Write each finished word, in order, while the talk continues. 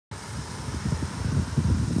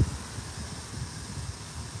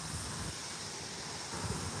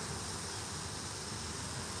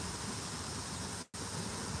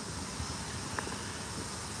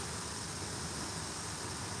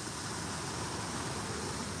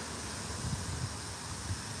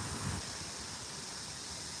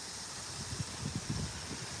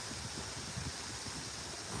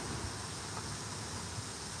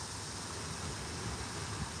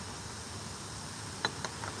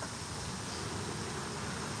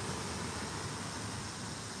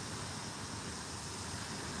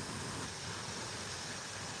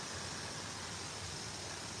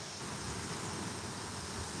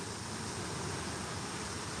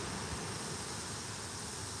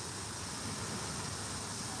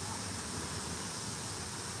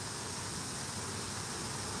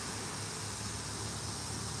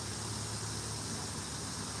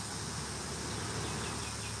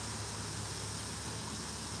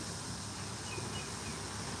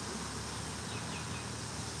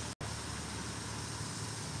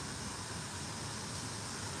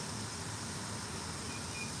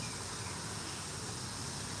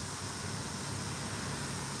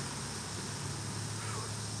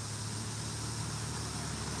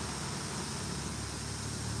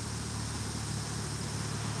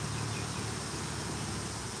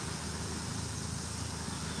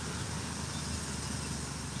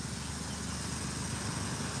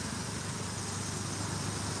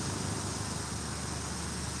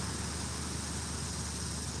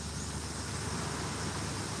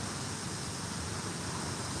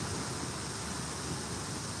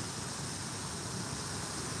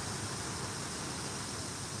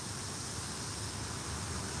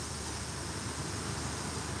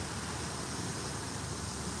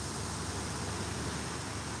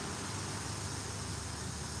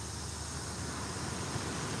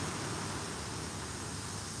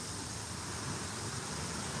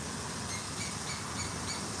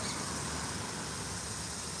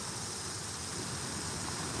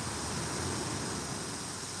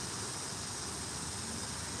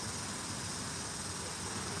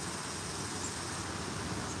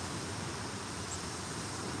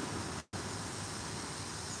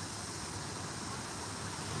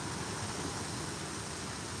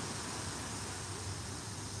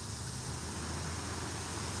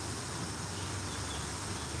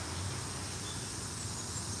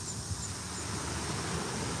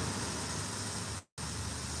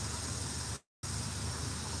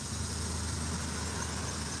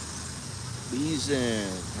Ethan,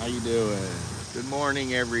 how you doing? Good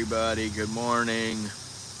morning, everybody. Good morning.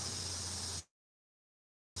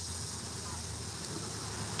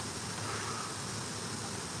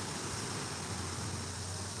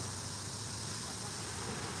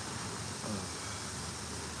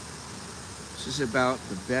 This is about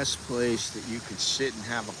the best place that you could sit and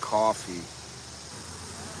have a coffee.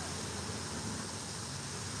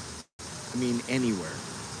 I mean, anywhere.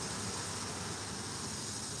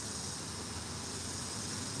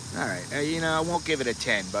 All right, I won't give it a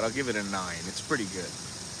 10, but I'll give it a 9. It's pretty good.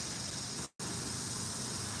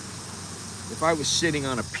 If I was sitting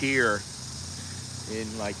on a pier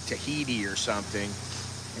in like Tahiti or something,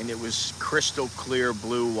 and it was crystal clear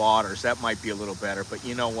blue waters, that might be a little better. But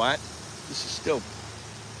you know what? This is still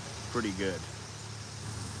pretty good.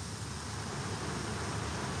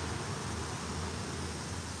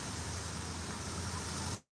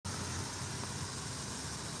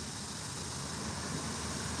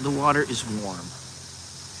 The water is warm.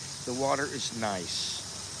 The water is nice.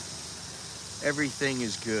 Everything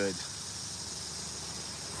is good.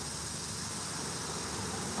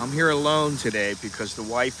 I'm here alone today because the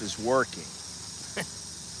wife is working.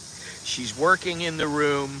 She's working in the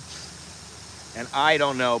room, and I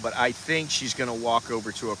don't know, but I think she's gonna walk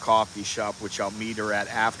over to a coffee shop, which I'll meet her at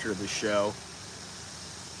after the show.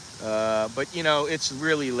 But it's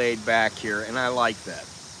really laid back here, and I like that.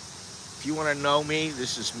 If you want to know me,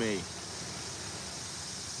 this is me.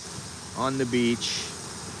 On the beach,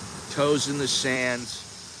 toes in the sand,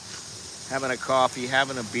 having a coffee,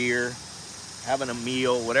 having a beer, having a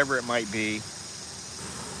meal, whatever it might be.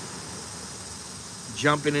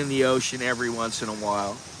 Jumping in the ocean every once in a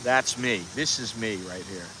while. That's me. This is me right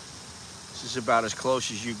here. This is about as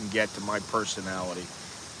close as you can get to my personality.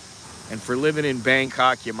 And for living in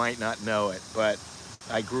Bangkok, you might not know it, but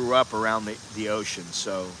I grew up around the ocean,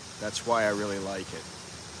 so that's why I really like it.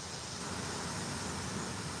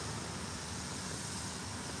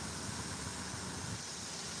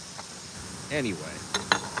 Anyway,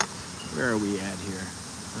 where are we at here?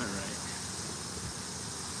 All right.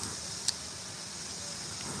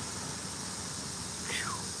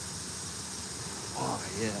 Whew. Oh,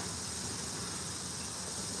 yeah.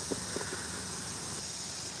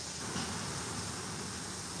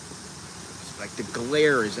 It's like the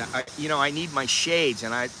glare is, I need my shades,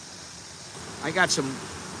 and I got some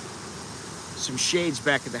shades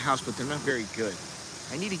back at the house, but they're not very good.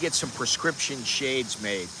 I need to get some prescription shades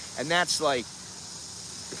made, and that's like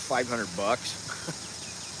 $500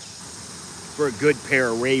 for a good pair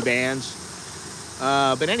of Ray-Bans.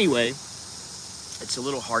 But anyway, it's a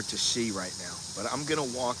little hard to see right now, but I'm gonna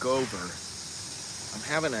walk over. I'm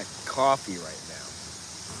having a coffee right now.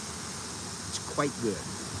 It's quite good.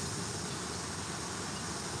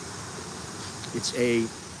 It's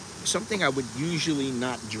something I would usually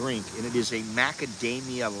not drink, and it is a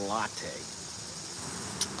macadamia latte.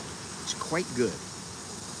 It's quite good.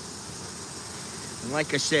 And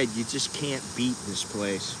like I said, you just can't beat this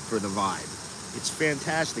place for the vibe. It's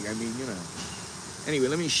fantastic. I mean, Anyway,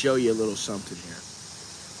 let me show you a little something here.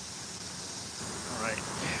 All right.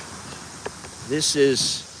 This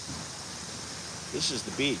is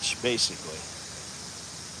the beach, basically.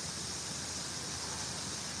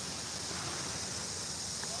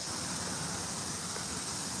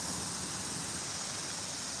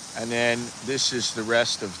 And then this is the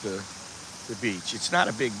rest of the beach. It's not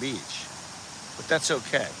a big beach, but that's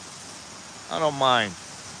okay. I don't mind.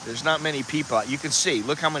 There's not many people out. You can see,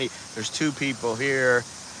 look how many, there's 2 people here.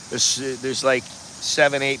 There's like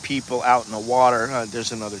 7, 8 people out in the water.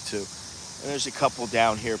 There's another 2. And there's a couple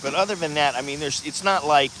down here. But other than that, I mean, it's not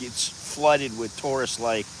like it's flooded with tourists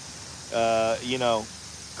like,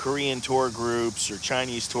 Korean tour groups or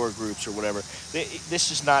Chinese tour groups or whatever.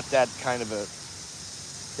 This is not that kind of a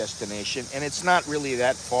destination, and it's not really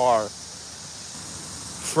that far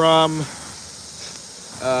from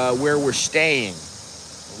where we're staying,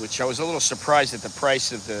 which I was a little surprised at the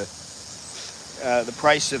price of the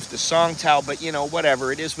Songtao, but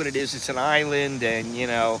whatever, it is what it is. It's an island, and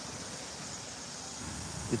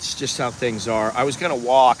it's just how things are. I was gonna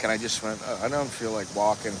walk, and I just went, I don't feel like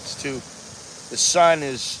walking. The sun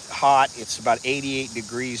is hot. It's about 88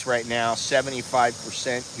 degrees right now,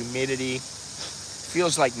 75% humidity.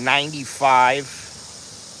 Feels like 95,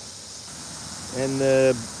 and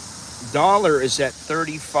the dollar is at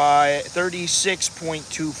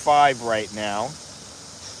 36.25 right now,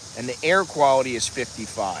 and the air quality is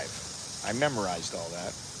 55. I memorized all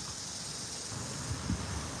that.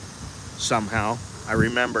 Somehow, I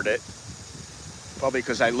remembered it. Probably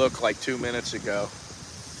because I looked like 2 minutes ago.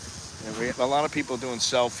 And we have a lot of people doing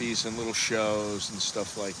selfies and little shows and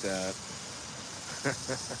stuff like that.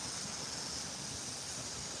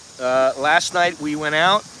 Last night we went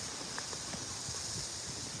out.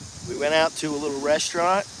 We went out to a little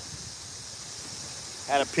restaurant.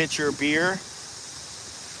 Had a pitcher of beer.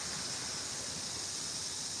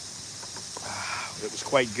 It was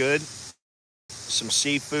quite good. Some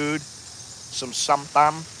seafood, some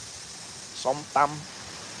somtam,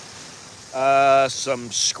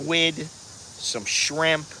 some squid, some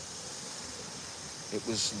shrimp. It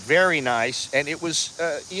was very nice, and it was,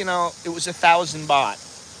 it was 1,000 baht,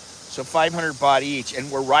 so 500 baht each,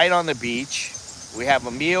 and we're right on the beach. We have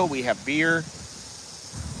a meal, we have beer,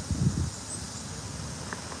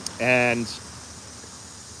 and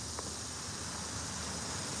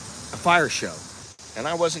a fire show. And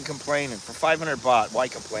I wasn't complaining. For 500 baht, why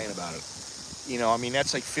complain about it? I mean,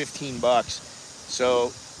 that's like 15 bucks. So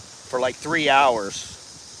for like 3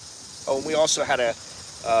 hours. Oh, and we also had a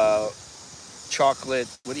chocolate,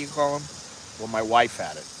 what do you call them? Well, my wife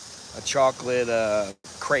had it. A chocolate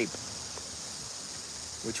crepe,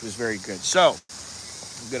 which was very good. So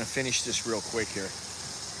I'm going to finish this real quick here.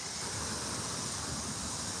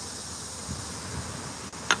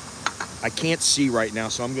 I can't see right now,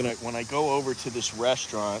 so I'm gonna, when I go over to this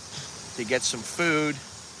restaurant to get some food,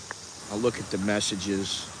 I'll look at the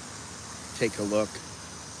messages, take a look.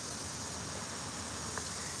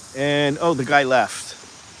 And, oh, the guy left.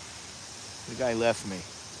 The guy left me.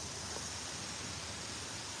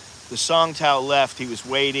 The Song Tao left, he was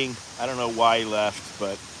waiting. I don't know why he left,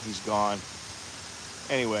 but he's gone.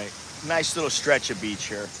 Anyway, nice little stretch of beach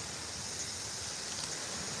here.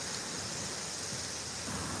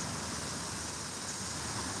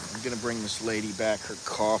 I'm gonna bring this lady back her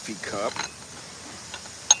coffee cup.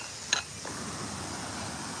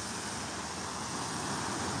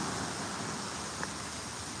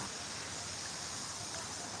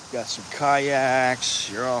 Got some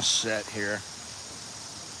kayaks. You're all set here.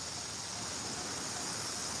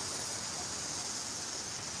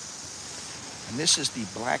 And this is the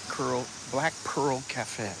Black Pearl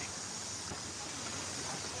Cafe.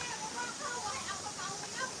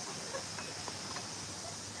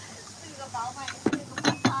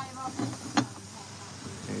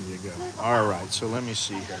 There you go. All right, so let me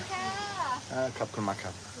see here. All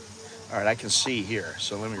right, I can see here,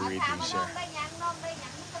 so let me read these here.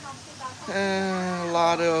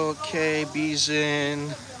 Lotto, okay,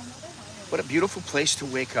 Bizin. What a beautiful place to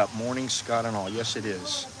wake up. Morning, Scott and all. Yes, it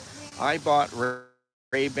is. I bought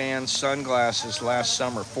Ray-Ban sunglasses last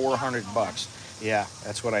summer, 400 bucks. Yeah,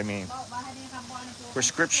 that's what I mean.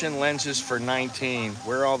 Prescription lenses for 19.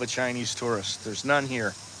 Where are all the Chinese tourists? There's none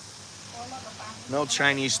here. No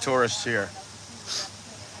Chinese tourists here.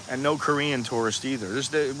 And no Korean tourists either.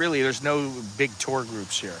 There's no big tour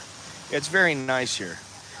groups here. It's very nice here.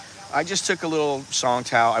 I just took a little Song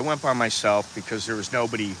Tao. I went by myself because there was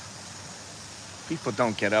nobody. People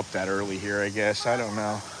don't get up that early here, I guess. I don't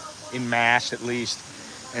know. In mass, at least.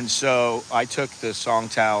 And so I took the Song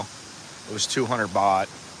Tao. It was 200 baht.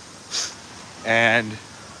 And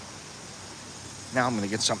now I'm going to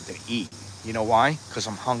get something to eat. You know why? Because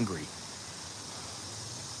I'm hungry.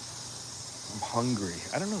 I'm hungry.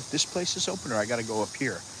 I don't know if this place is open or I got to go up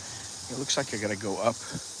here. It looks like I got to go up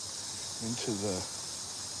into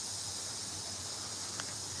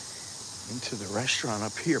the restaurant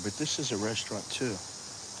up here, but this is a restaurant too.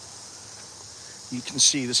 You can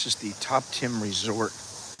see this is the Top Tim Resort.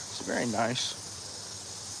 It's very nice.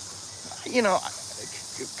 You know,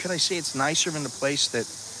 could I say it's nicer than the place that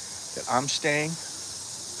I'm staying?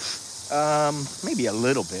 Maybe a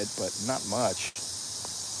little bit, but not much.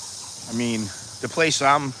 I mean, the place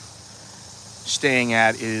I'm staying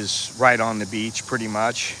at is right on the beach, pretty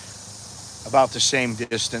much. About the same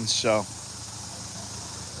distance, so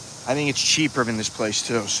I think it's cheaper than this place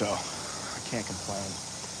too, so I can't complain.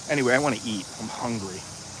 Anyway, I want to eat. I'm hungry.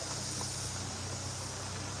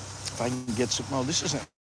 If I can get some, well, this isn't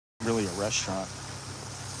really a restaurant.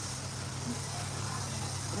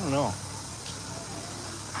 I don't know.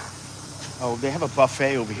 Oh, they have a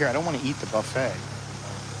buffet over here. I don't want to eat the buffet.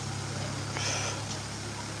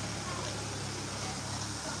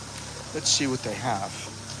 Let's see what they have.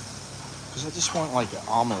 Because I just want like an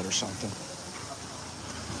omelet or something.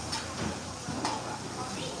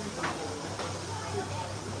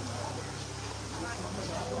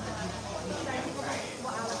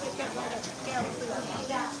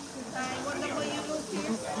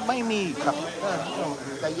 Maybe cup. You want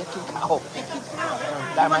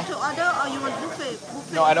to order or you want buffet?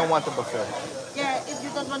 No, I don't want the buffet. Yeah, if you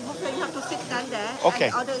don't want buffet, you have to sit down there Okay.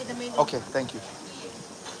 and order in the menu. Okay, thank you.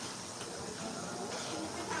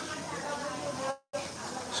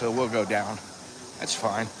 So we'll go down. That's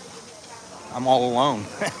fine. I'm all alone.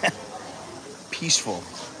 Peaceful.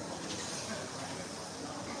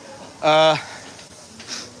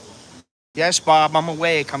 Yes, Bob, I'm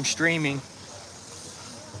awake. I'm streaming.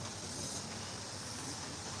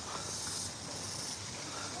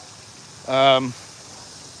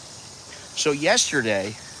 So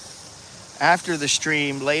yesterday, after the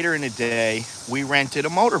stream, later in the day, we rented a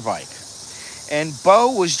motorbike. And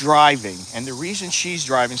Bo was driving, and the reason she's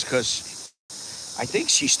driving is because I think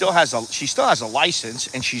she still has a license,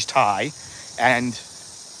 and she's Thai, and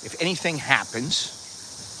if anything happens,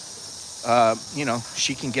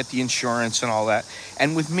 she can get the insurance and all that.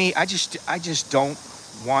 And with me, I just don't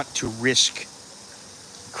want to risk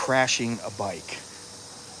crashing a bike.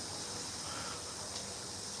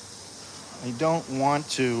 I don't want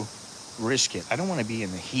to risk it. I don't want to be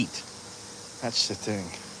in the heat. That's the thing.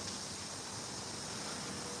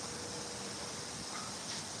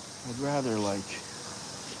 I'd rather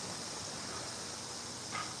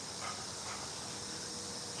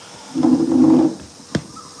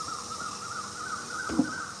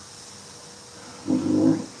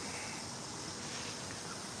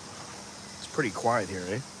it's pretty quiet here,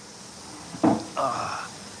 eh? Look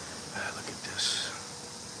at this.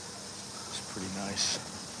 It's pretty nice.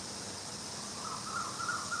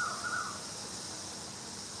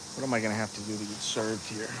 What am I going to have to do to get served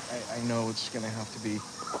here? I know it's going to have to be...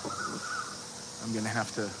 I'm going to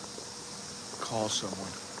have to call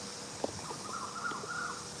someone.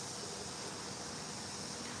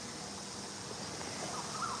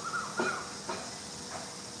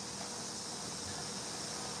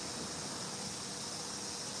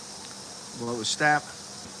 Well, it was staff.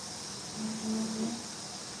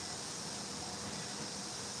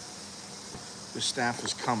 The staff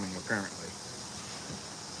is coming, apparently.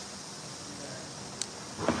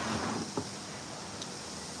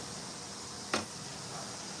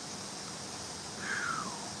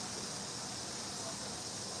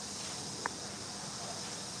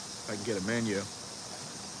 If I can get a menu.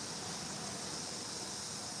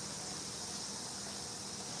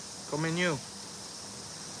 Go menu.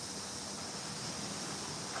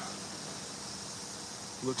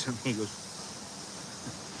 Looks at me, he goes,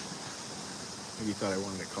 maybe he thought I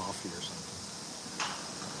wanted a coffee or something.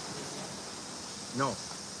 No,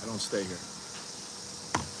 I don't stay here.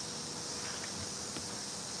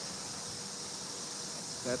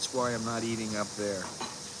 That's why I'm not eating up there.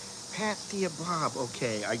 Pat Thea Bob,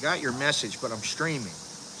 okay, I got your message, but I'm streaming,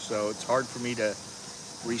 so it's hard for me to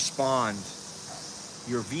respond.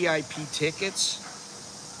 Your VIP tickets?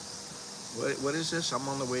 What is this? I'm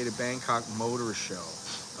on the way to Bangkok Motor Show.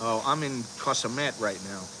 Oh, I'm in CASHAPP right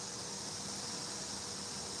now.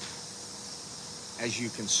 As you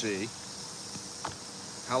can see.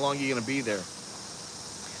 How long are you going to be there?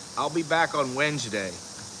 I'll be back on Wednesday.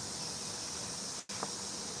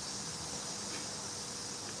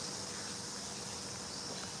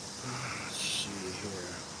 Let's see here.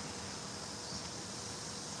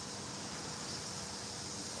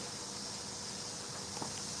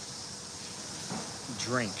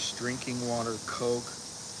 Drinks, drinking water, Coke,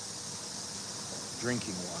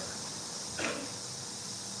 drinking water.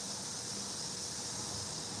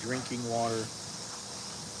 Drinking water.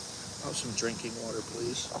 Oh, some drinking water,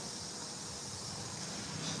 please.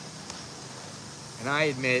 And I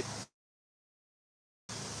admit,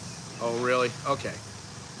 oh, really? Okay.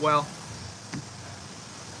 Well,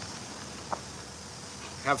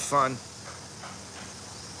 have fun.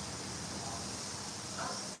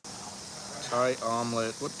 Thai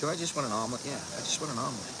omelet. What, do I just want an omelet? Yeah, I just want an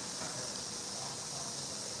omelet.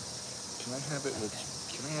 Can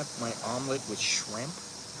I have my omelet with shrimp?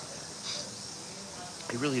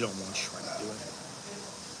 I really don't want shrimp, do I?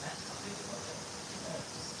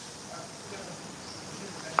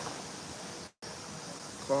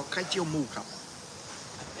 Có cái chiêu muครับ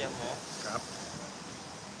ครับ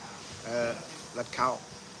ลัดข้าว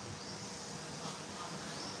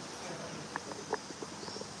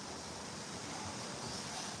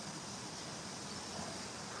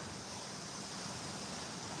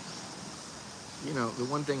You know, the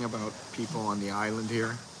one thing about people on the island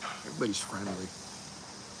here, everybody's friendly.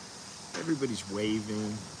 Everybody's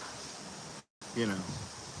waving. You know,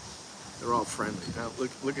 they're all friendly. Now,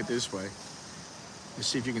 look at this way. Let's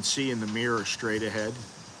see if you can see in the mirror straight ahead.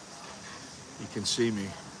 You can see me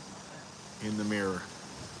in the mirror,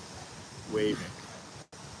 waving.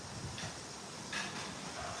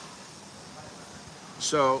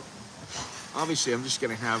 So, obviously, I'm just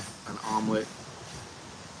gonna have an omelet,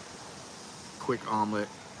 quick omelet,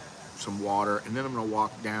 some water, and then I'm gonna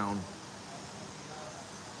walk down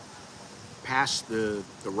past the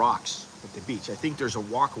rocks at the beach. I think there's a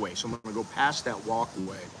walkway, so I'm gonna go past that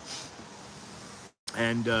walkway.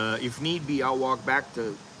 And if need be, I'll walk back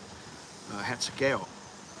to Hatsukeo.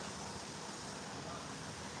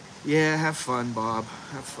 Yeah, have fun, Bob.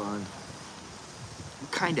 Have fun. I'm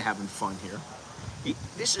kind of having fun here.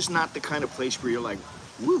 This is not the kind of place where you're like,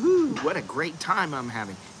 woohoo, what a great time I'm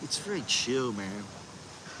having. It's very chill, man.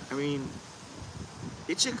 I mean,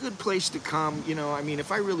 it's a good place to come. You know, I mean,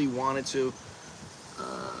 if I really wanted to,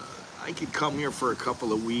 I could come here for a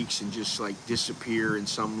couple of weeks and just like disappear in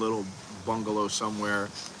some little bungalow somewhere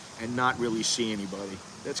and not really see anybody.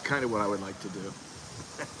 That's kind of what I would like to do.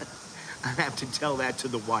 I have to tell that to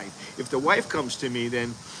the wife. If the wife comes to me,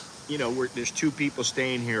 then, you know, there's two people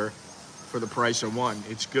staying here for the price of one.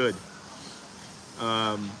 It's good.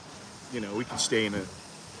 You know, we can stay in a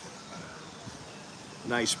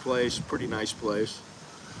nice place, pretty nice place.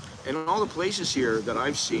 And all the places here that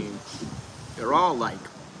I've seen, they're all like,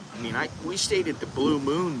 I mean, we stayed at the Blue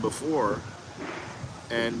Moon before,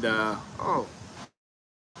 and oh,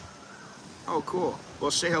 cool.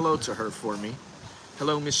 Well, say hello to her for me.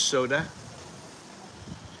 Hello, Miss Soda.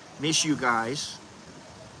 Miss you guys.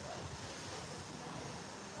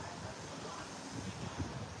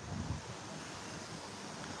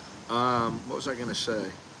 What was I gonna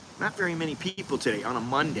say? Not very many people today on a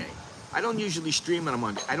Monday. I don't usually stream on a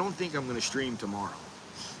Monday. I don't think I'm gonna stream tomorrow.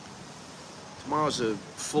 Tomorrow's a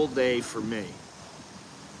full day for me. I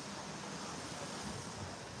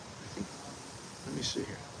think, let me see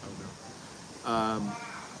here. Oh no.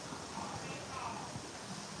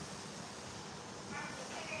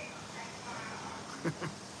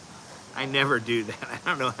 I never do that. I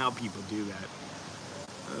don't know how people do that.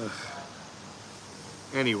 Ugh.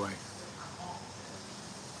 Anyway.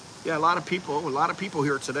 Yeah, a lot of people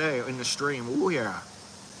here today in the stream. Oh yeah.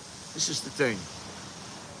 This is the thing.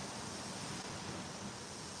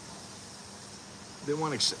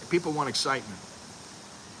 People want excitement.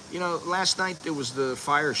 You know, last night there was the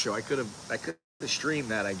fire show. I could have streamed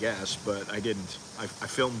that, I guess, but I didn't. I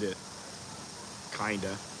filmed it,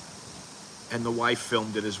 kinda, and the wife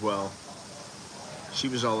filmed it as well. She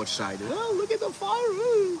was all excited. Oh, look at the fire!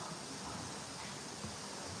 Ooh.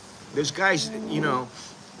 There's guys, you know,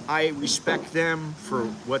 I respect them for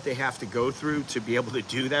what they have to go through to be able to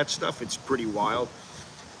do that stuff. It's pretty wild.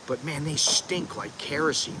 But man, they stink like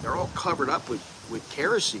kerosene. They're all covered up with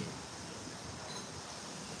kerosene.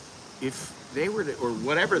 If they were to, or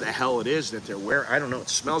whatever the hell it is that they're wearing, I don't know, it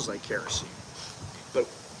smells like kerosene. But,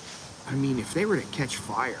 I mean, if they were to catch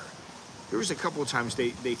fire, there was a couple of times they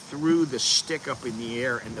threw the stick up in the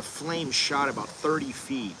air and the flame shot about 30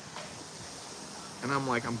 feet. And I'm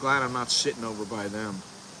like, I'm glad I'm not sitting over by them,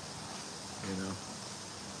 you know.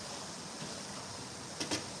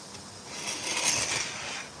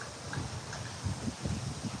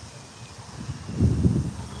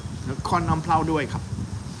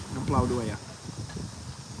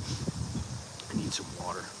 I need some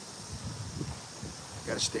water.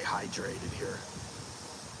 Gotta stay hydrated here.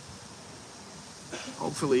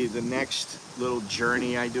 Hopefully the next little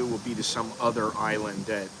journey I do will be to some other island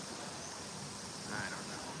that, I don't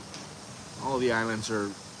know. All the islands are,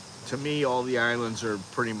 to me, all the islands are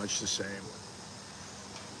pretty much the same.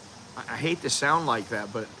 I hate to sound like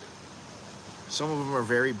that, but some of them are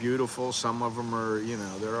very beautiful. Some of them are, you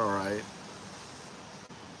know, they're all right.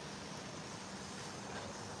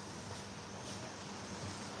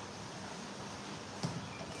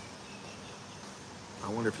 I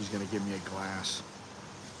wonder if he's going to give me a glass.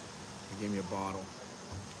 He gave me a bottle.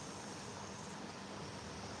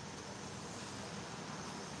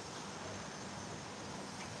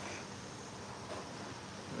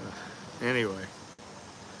 Anyway,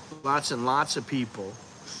 lots and lots of people,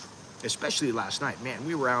 especially last night. Man,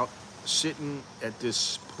 we were out sitting at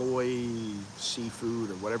this Ploy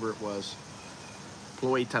seafood or whatever it was.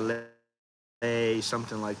 Ploy Tale,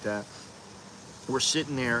 something like that. We're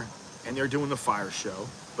sitting there and they're doing the fire show.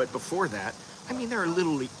 But before that, I mean, there are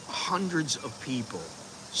literally hundreds of people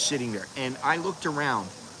sitting there. And I looked around.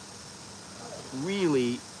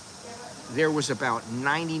 Really, there was about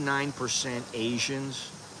 99%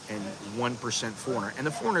 Asians and 1% foreigner. And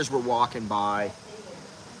the foreigners were walking by.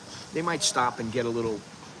 They might stop and get a little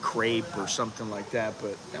crepe or something like that,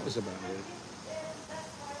 but that was about it.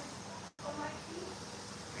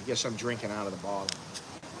 I guess I'm drinking out of the bottle.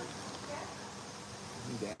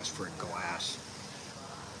 I need to ask for a glass.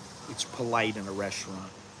 It's polite in a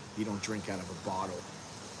restaurant. You don't drink out of a bottle.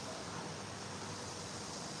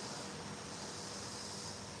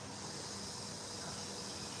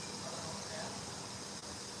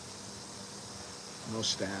 No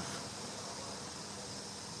staff.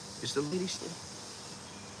 Is the lady still?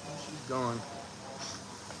 She's gone.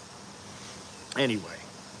 Anyway,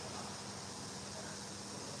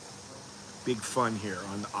 big fun here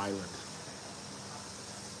on the island.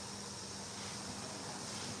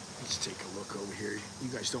 Let's take a look over here. You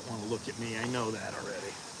guys don't want to look at me. I know that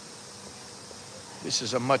already. This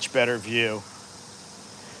is a much better view.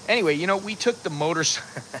 Anyway, you know, we took the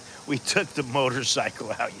motorcycle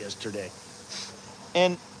out yesterday.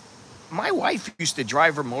 And my wife used to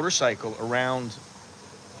drive her motorcycle around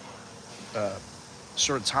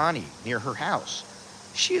Sorotani near her house.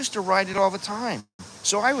 She used to ride it all the time.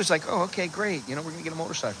 So I was like, oh, okay, great. You know, we're going to get a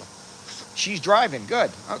motorcycle. She's driving.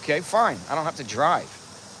 Good. Okay, fine. I don't have to drive.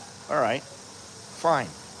 All right, fine.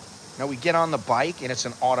 Now we get on the bike and it's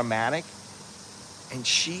an automatic. And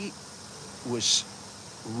she was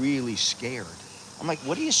really scared. I'm like,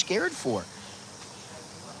 what are you scared for?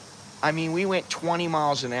 I mean, we went 20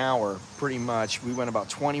 miles an hour, pretty much. We went about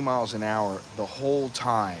 20 miles an hour the whole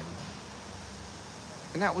time.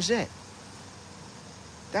 And that was it.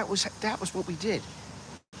 That was what we did.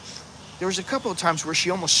 There was a couple of times where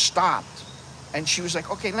she almost stopped. And she was like,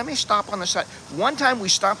 okay, let me stop on the side. One time we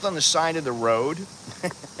stopped on the side of the road.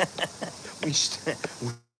 We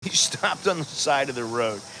stopped on the side of the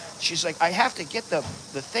road. She's like, I have to get the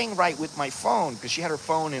thing right with my phone, because she had her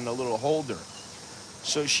phone in a little holder.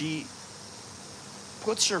 So she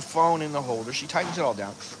puts her phone in the holder. She tightens it all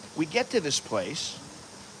down. We get to this place.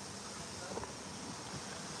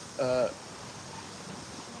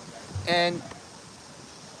 And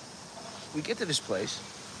we get to this place.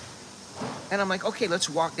 And I'm like, okay, let's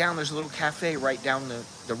walk down. There's a little cafe right down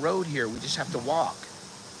the road here. We just have to walk.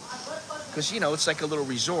 Because, you know, it's like a little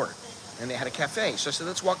resort. And they had a cafe. So I said,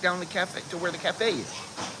 let's walk down the cafe to where the cafe is.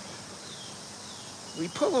 We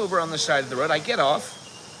pull over on the side of the road. I get off.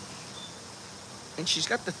 And she's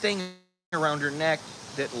got the thing around her neck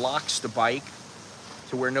that locks the bike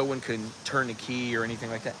to where no one can turn the key or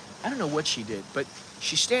anything like that. I don't know what she did, but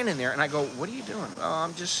she's standing there. And I go, what are you doing? Oh,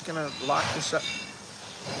 I'm just going to lock this up.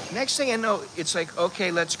 Next thing I know, it's like,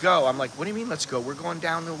 okay, let's go. I'm like, what do you mean let's go? We're going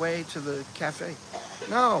down the way to the cafe.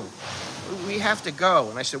 No, we have to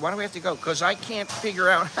go. And I said, why do we have to go? Because I can't figure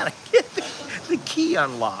out how to get the key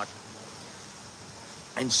unlocked.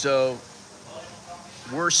 And so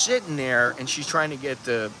we're sitting there, and she's trying to get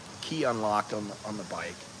the key unlocked on the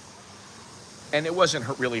bike. And it wasn't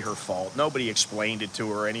really her fault. Nobody explained it to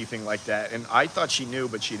her or anything like that. And I thought she knew,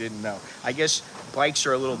 but she didn't know. I guess bikes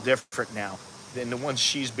are a little different now than the ones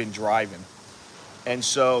she's been driving. And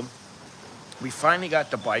so we finally got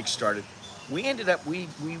the bike started. We ended up, we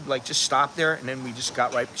like just stopped there, and then we just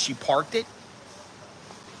got right. She parked it.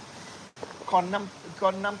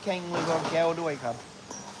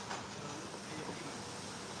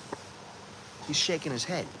 He's shaking his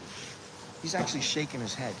head. He's actually shaking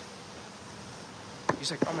his head. He's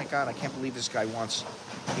like, oh my God, I can't believe this guy wants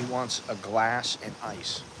a glass and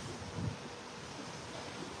ice.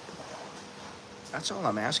 That's all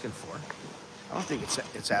I'm asking for. I don't think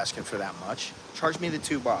it's asking for that much. Charge me the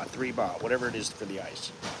 2 baht, 3 baht, whatever it is for the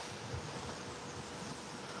ice.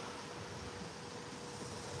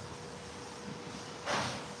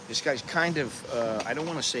 This guy's kind of, I don't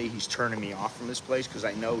want to say he's turning me off from this place, because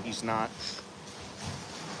I know he's not,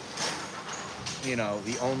 you know,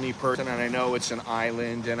 the only person, and I know it's an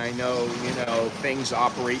island, and I know, you know, things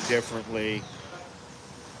operate differently.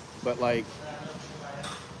 But like,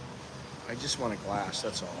 I just want a glass,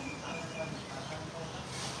 that's all.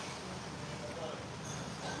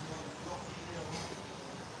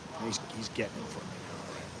 He's getting it for me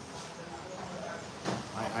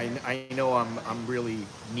now. I know I'm really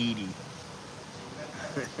needy.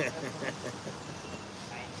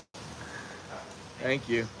 Thank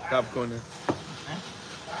you.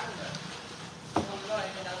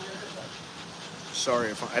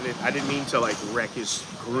 Sorry if I didn't mean to like wreck his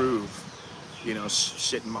groove. You know,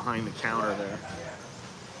 sitting behind the counter there.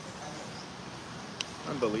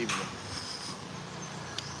 Unbelievable.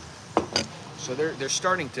 So they're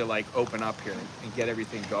starting to like open up here and get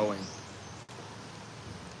everything going.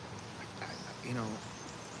 You know,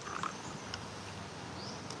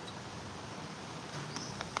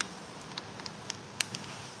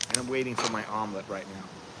 and I'm waiting for my omelet right now,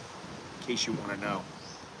 in case you want to know.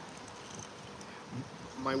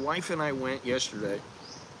 My wife and I went yesterday.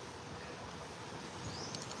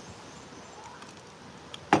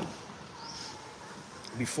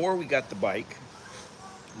 Before we got the bike,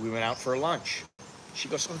 we went out for lunch. She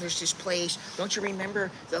goes, oh, there's this place. Don't you remember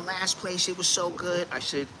the last place? It was so good. I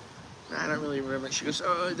said, I don't really remember. She goes,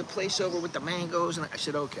 oh, the place over with the mangoes. And I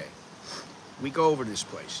said, okay. We go over to this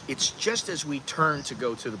place. It's just as we turn to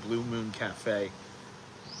go to the Blue Moon Cafe.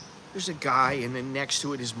 there's a guy, and then next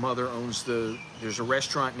to it, his mother owns there's a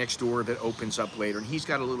restaurant next door that opens up later, and he's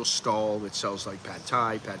got a little stall that sells like pad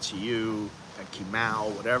thai, pad see ew, pad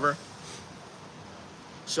kimao, whatever.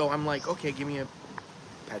 So I'm like, okay, give me a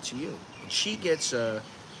pad see ew. And she gets a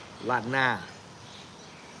la na,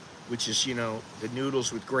 which is, you know, the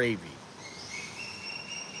noodles with gravy.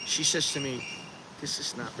 She says to me, this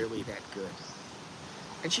is not really that good.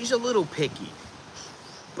 And she's a little picky.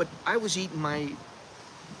 But I was eating my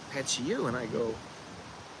pad see ew, and I go,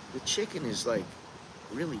 the chicken is like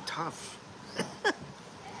really tough.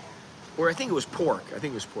 Or I think it was pork. I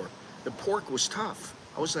think it was pork. The pork was tough.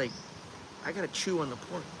 I was like, I gotta chew on the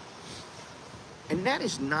pork. And that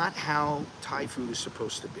is not how Thai food is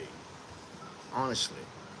supposed to be, honestly.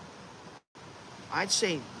 I'd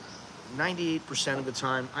say 98% of the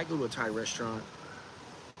time I go to a Thai restaurant,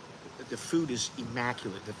 the food is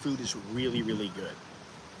immaculate. The food is really, really good.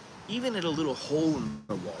 Even at a little hole in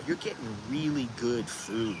the wall, you're getting really good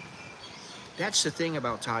food. That's the thing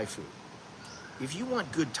about Thai food. If you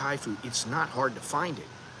want good Thai food, it's not hard to find it.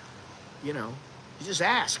 You know, you just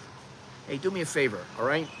ask. Hey, do me a favor, all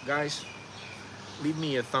right, guys? Leave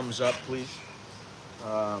me a thumbs up, please.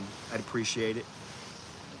 I'd appreciate it.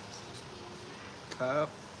 Cup.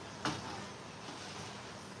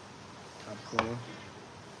 Popcorn.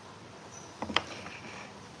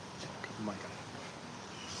 Oh my God.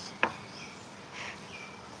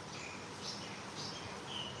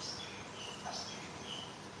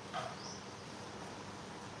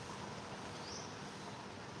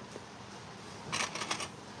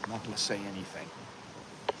 I'm not going to say anything.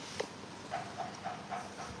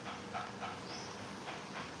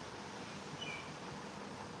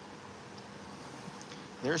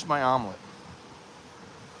 There's my omelet.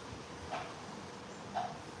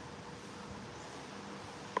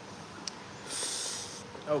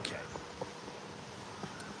 Okay.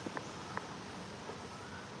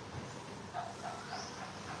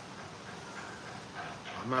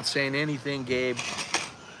 I'm not saying anything, Gabe.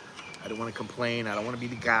 I don't want to complain. I don't want to be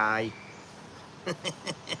the guy.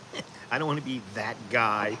 I don't want to be that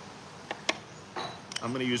guy.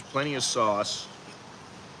 I'm going to use plenty of sauce.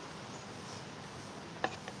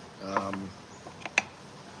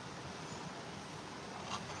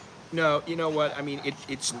 No, you know what? I mean,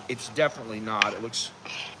 it's definitely not. It looks,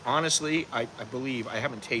 honestly, I believe, I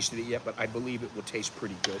haven't tasted it yet, but I believe it will taste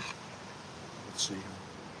pretty good. Let's see.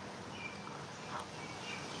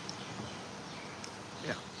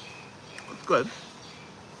 Yeah, it's good.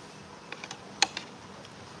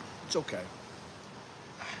 It's okay.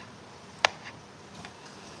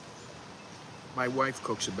 My wife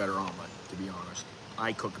cooks a better omelet, to be honest.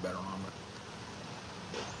 I cook a better omelet.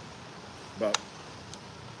 But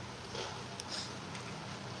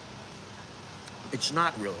it's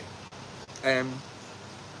not really. And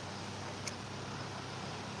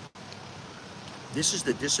this is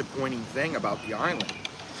the disappointing thing about the island.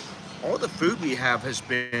 All the food we have has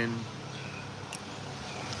been,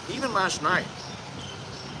 even last night.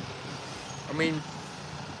 I mean,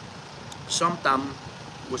 some tam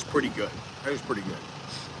was pretty good. It was pretty good.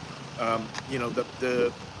 You know,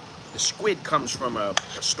 the squid comes from a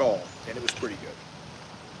stall, and it was pretty good.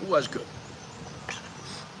 It was good.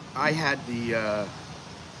 I had the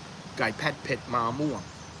gai pet pit ma muang,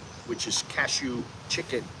 which is cashew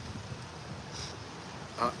chicken,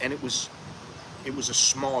 and it was a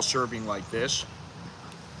small serving like this.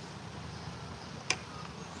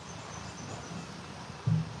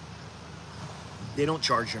 They don't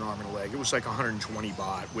charge an arm and a leg. It was like 120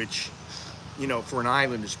 baht, which, you know, for an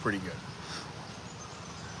island is pretty good.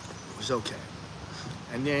 It was okay.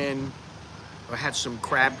 And then I had some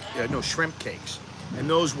shrimp cakes, and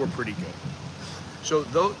those were pretty good. So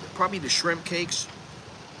those, probably the shrimp cakes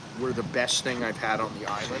were the best thing I've had on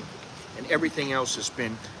the island, and everything else has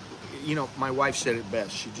been, you know, my wife said it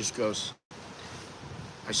best. She just goes,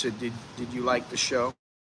 I said, did you like the show?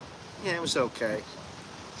 Yeah, it was okay.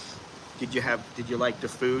 Did you like the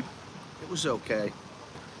food? It was okay.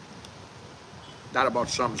 That about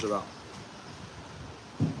sums it up.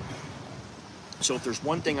 So if there's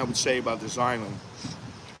one thing I would say about this island,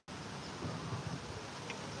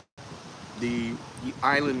 the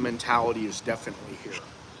island mentality is definitely here.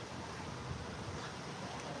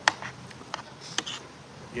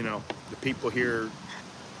 You know, the people here,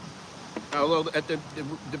 although at the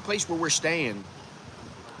place where we're staying,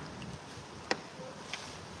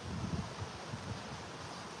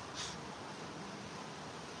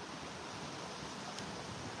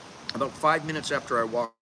 about 5 minutes after I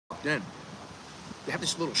walked in, they have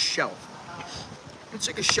this little shelf. It's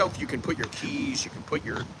like a shelf you can put your keys, you can put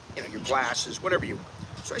your, you know, your glasses, whatever you want.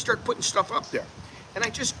 So I started putting stuff up there. And I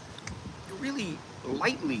just really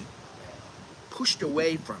lightly pushed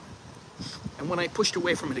away from it. And when I pushed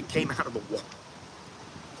away from it, it came out of the wall.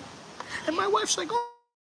 And my wife's like,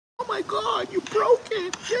 oh my God, you broke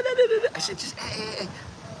it. I said, just hey,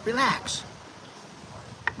 relax.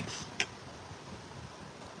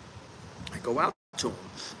 I go out to him.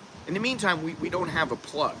 In the meantime, we don't have a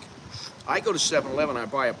plug. I go to 7-Eleven, I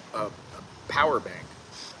buy a power bank,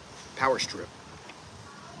 power strip.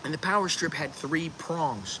 And the power strip had 3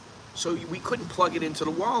 prongs. So we couldn't plug it into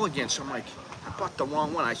the wall again. So I'm like, I bought the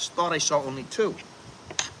wrong one. I thought I saw only 2.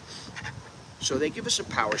 So they give us a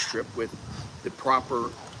power strip with the proper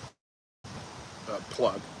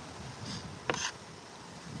plug.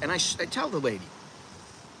 And I tell the lady,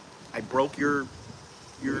 I broke your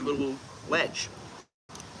little ledge.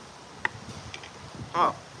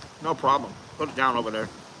 Oh, no problem. Put it down over there.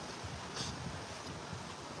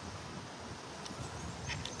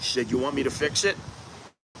 She said, you want me to fix it?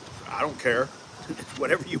 I don't care.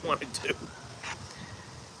 Whatever you want to do.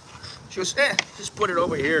 She goes, just put it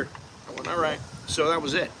over here. I went, all right. So that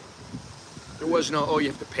was it. There was no, oh, you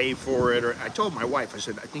have to pay for it. Or I told my wife, I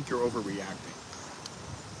said, I think you're overreacting.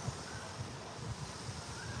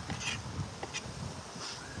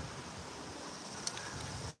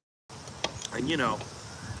 And you know,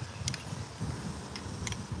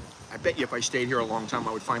 I bet you if I stayed here a long time,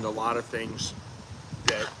 I would find a lot of things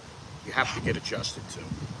that you have to get adjusted to.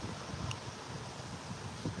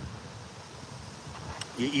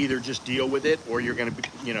 You either just deal with it, or you're gonna be,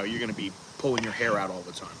 you know, you're gonna be pulling your hair out all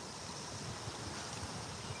the time.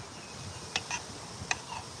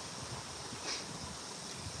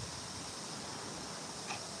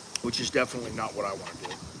 Which is definitely not what I want to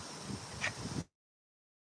do.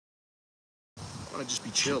 I want to just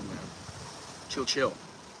be chilled, man. Chill.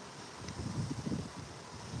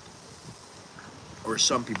 Or as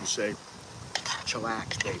some people say,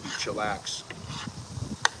 chillax, baby, chillax.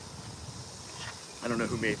 I don't know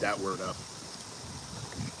who made that word up.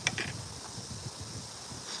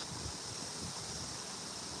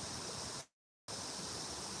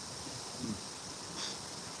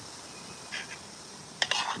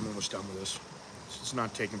 I'm almost done with this. It's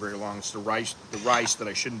not taking very long. It's the rice that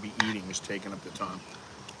I shouldn't be eating is taking up the time.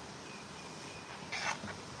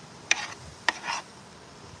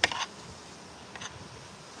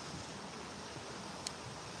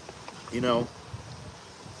 You know,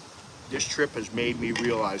 this trip has made me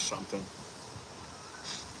realize something.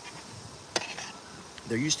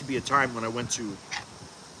 There used to be a time when I went to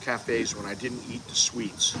cafes when I didn't eat the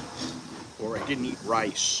sweets, or I didn't eat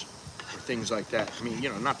rice, or things like that. I mean, you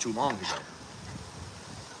know, not too long ago.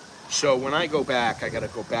 So when I go back, I gotta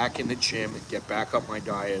go back in the gym and get back up my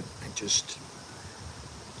diet and just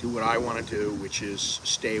do what I want to do, which is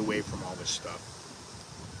stay away from all this stuff.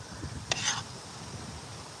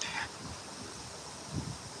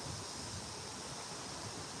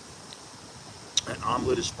 An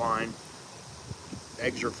omelet is fine,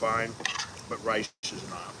 eggs are fine, but rice is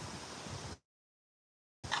not.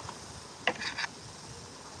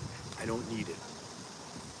 I don't need it.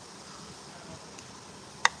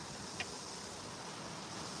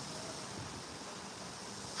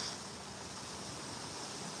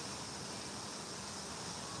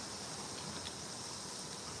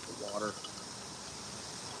 Water.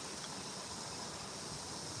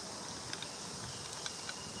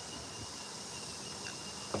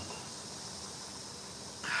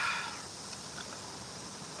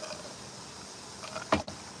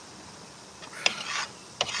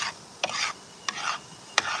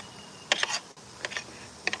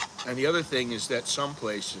 And the other thing is that some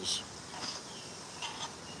places,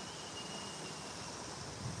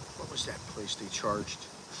 what was that place they charged?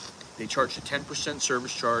 They charged a 10%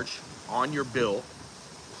 service charge on your bill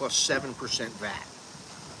plus 7% VAT.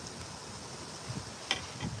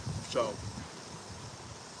 So,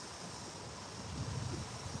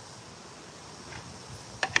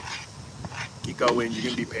 you go in, you're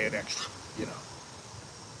gonna be paying extra, you know.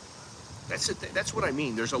 That's the thing. That's what I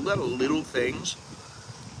mean. There's a lot of little things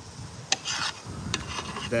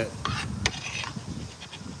that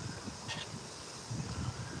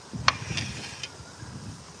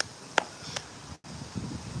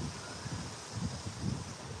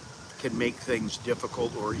can make things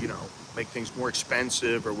difficult, or, you know, make things more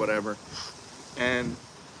expensive or whatever. And,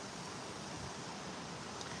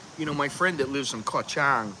 you know, my friend that lives in Koh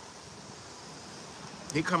Chang,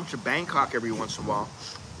 he comes to Bangkok every once in a while,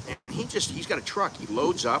 and he's got a truck. He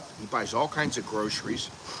loads up, he buys all kinds of groceries.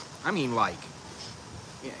 I mean, like,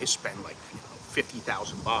 yeah, he spend like, you know,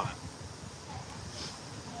 50,000 baht,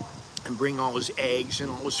 and bring all his eggs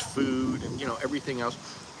and all his food and, you know, everything else.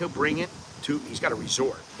 He'll bring it to, he's got a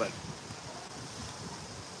resort, but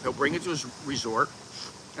He'll bring it to his resort,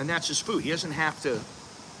 and that's his food. He doesn't have to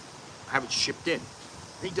have it shipped in.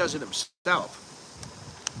 He does it himself.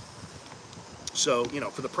 So, you know,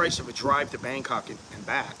 for the price of a drive to Bangkok and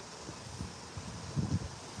back,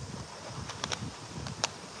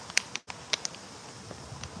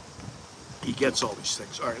 he gets all these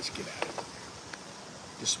things. All right, let's get at it.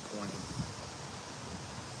 Disappointing.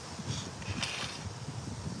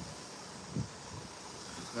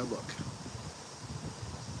 Now look.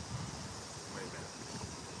 Wait a minute.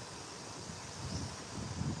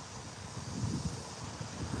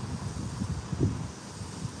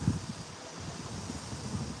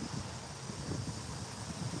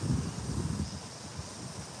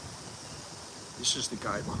 This is the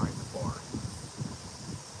guy behind the bar.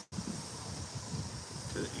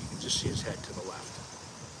 You can just see his head to the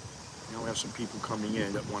left. Now we have some people coming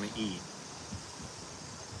in that want to eat.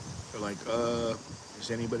 They're like, is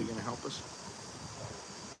anybody going to help us?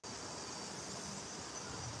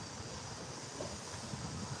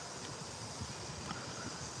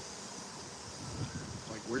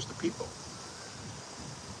 Like, where's the people?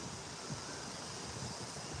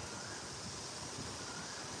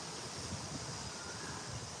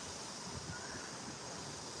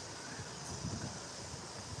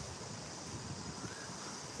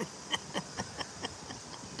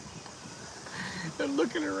 They're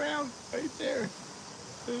looking around right there.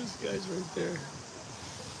 Those guys right there.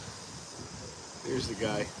 There's the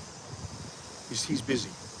guy. He's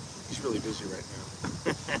busy. He's really busy right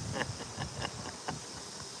now.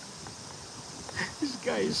 This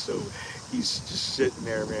guy is so, he's just sitting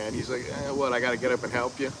there, man. He's like, what, I gotta get up and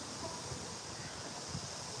help you?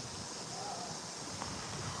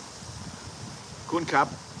 Kun Kap.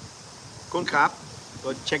 Kun Kap.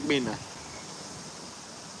 Go check me now.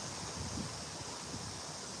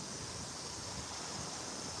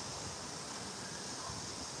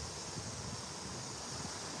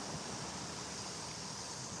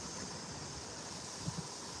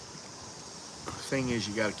 Thing is,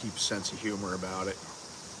 you got to keep a sense of humor about it.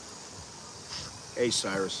 Hey,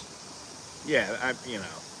 Cyrus. Yeah, you know,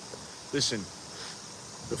 listen,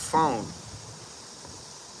 the phone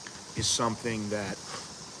is something that,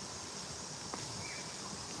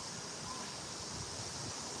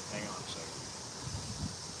 hang on a second.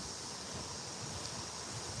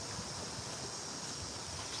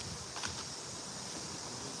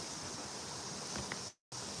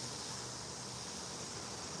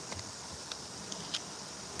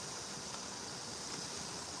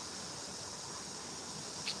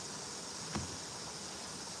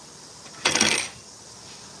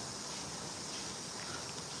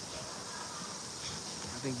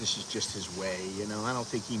 I think this is just his way, you know. I don't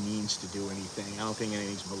think he means to do anything. I don't think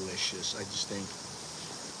anything's malicious. I just think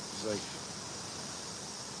he's like,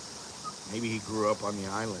 maybe he grew up on the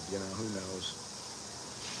island, you know, who knows.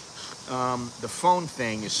 The phone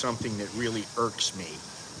thing is something that really irks me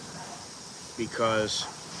because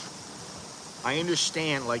I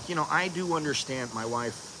understand, like, you know, I do understand my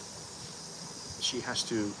wife, she has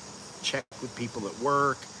to check with people at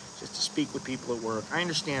work, she has to speak with people at work. I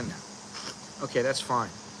understand that. Okay, that's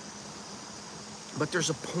fine. But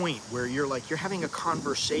there's a point where you're like, you're having a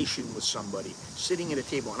conversation with somebody, sitting at a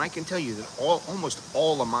table, and I can tell you that almost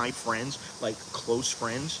all of my friends, like close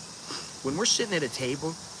friends, when we're sitting at a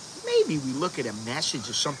table, maybe we look at a message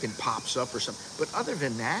if something pops up or something, but other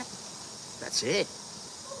than that, that's it.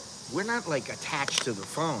 We're not like attached to the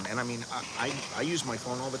phone, and I mean, I use my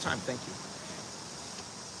phone all the time, thank you.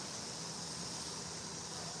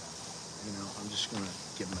 You know, I'm just gonna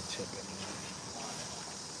give him a tip anyway.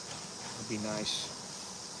 Be nice.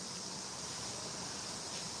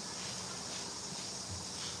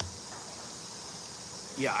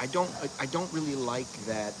 Yeah, I don't really like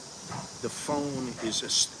that the phone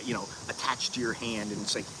is, you know, attached to your hand, and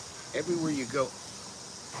it's like everywhere you go,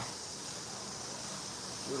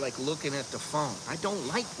 we're like looking at the phone. I don't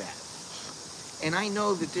like that. And I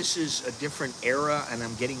know that this is a different era, and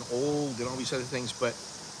I'm getting old and all these other things, but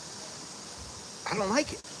I don't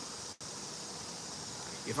like it.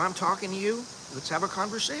 If I'm talking to you, let's have a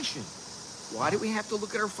conversation. Why do we have to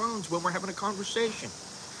look at our phones when we're having a conversation?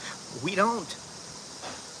 We don't.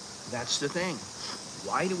 That's the thing.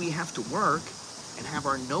 Why do we have to work and have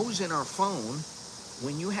our nose in our phone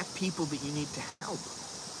when you have people that you need to help?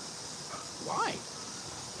 Why?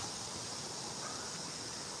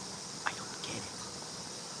 I don't get it.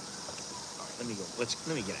 All right, let me go.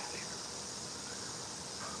 Let me get out of here.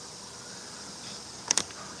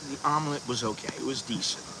 The omelet was okay. It was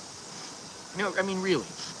decent. No, I mean, really,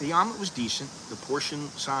 the omelet was decent. The portion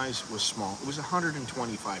size was small. It was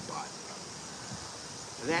 125 baht.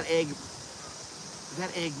 That egg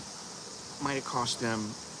that egg might have cost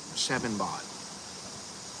them 7 baht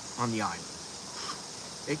on the island.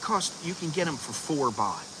 You can get them for 4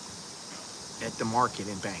 baht at the market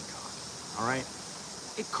in Bangkok, all right?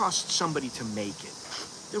 It cost somebody to make it.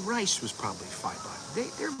 The rice was probably 5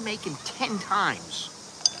 baht. They're making 10 times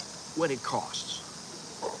what it costs.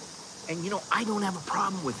 And you know, I don't have a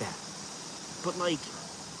problem with that. But like,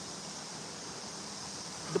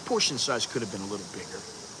 the portion size could have been a little bigger.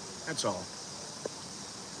 That's all.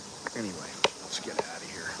 Anyway, let's get out of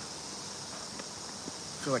here.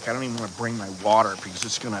 I feel like I don't even want to bring my water because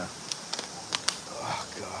it's gonna, oh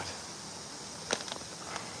God.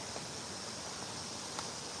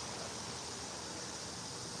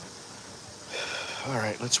 All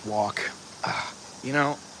right, let's walk. You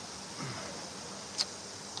know,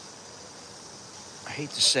 I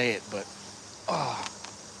hate to say it, but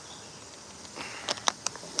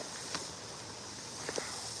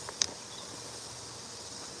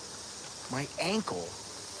my ankle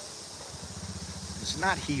is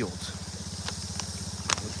not healed.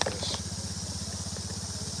 Look at this.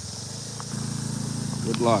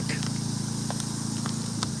 Good luck.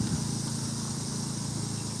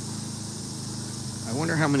 I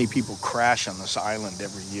wonder how many people crash on this island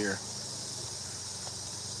every year.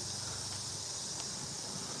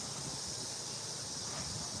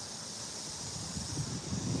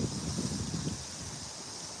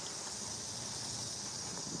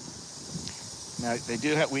 Now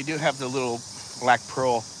we do have the little Black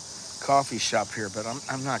Pearl coffee shop here, but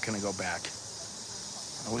I'm not going to go back.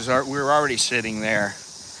 We were already sitting there,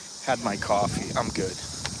 had my coffee. I'm good.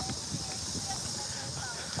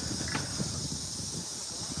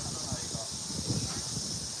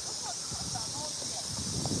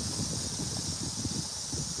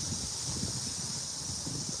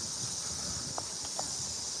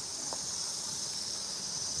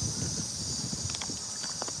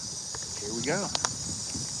 Here we go.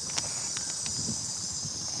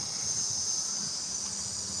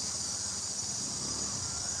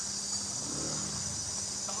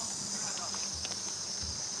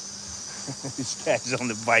 This guy's on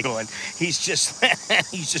the bike going. He's just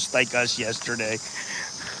like us yesterday.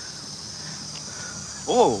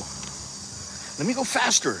 Oh, let me go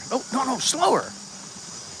faster. Oh, no, slower.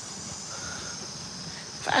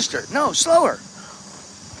 Faster. No, slower.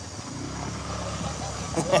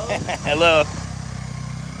 Hello.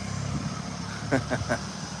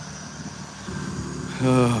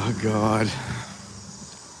 Oh, God.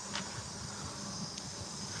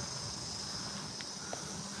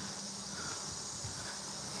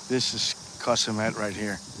 This is CASHAPP right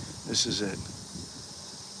here. This is it.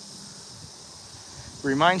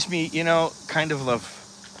 Reminds me, you know, kind of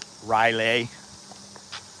Riley.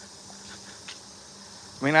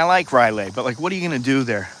 I mean, I like Riley, but like, what are you gonna do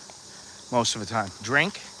there most of the time?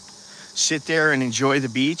 Drink? Sit there and enjoy the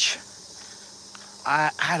beach?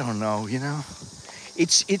 I don't know, you know?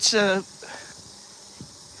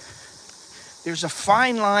 There's a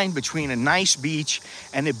fine line between a nice beach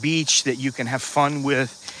and a beach that you can have fun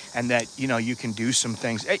with and that, you know, you can do some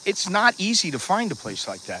things. It's not easy to find a place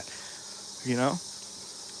like that, you know?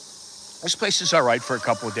 This place is all right for a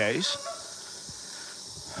couple of days.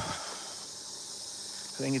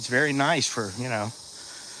 I think it's very nice for, you know,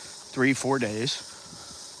 3-4 days,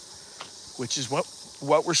 which is what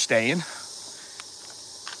we're staying.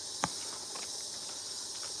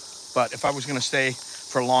 But if I was going to stay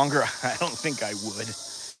for longer, I don't think I would.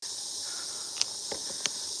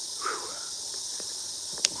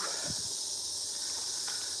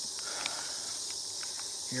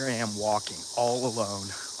 Here I am walking all alone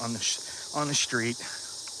on the street.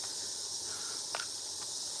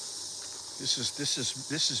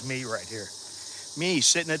 This is me right here. Me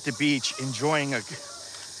sitting at the beach enjoying a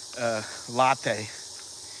latte.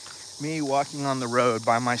 Me walking on the road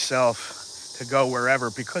by myself to go wherever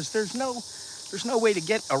because there's no way to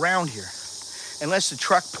get around here. Unless the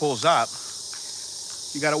truck pulls up,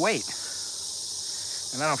 you gotta wait.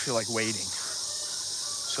 And I don't feel like waiting.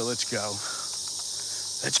 So let's go.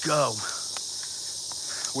 Let's go.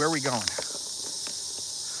 Where are we going?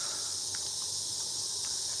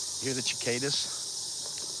 You hear the cicadas?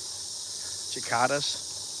 Cicadas?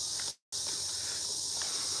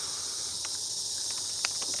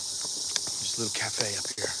 There's a little cafe up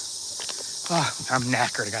here. Oh, I'm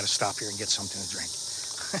knackered. I gotta stop here and get something to drink.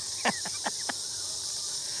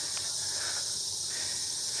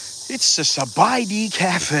 It's the Sabaidi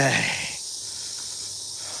Cafe.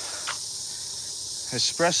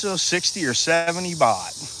 Espresso 60 or 70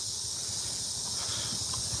 baht.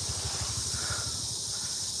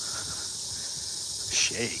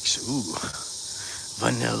 Shakes, ooh.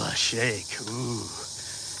 Vanilla shake, ooh.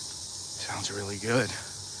 sounds really good.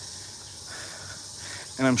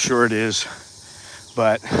 And I'm sure it is,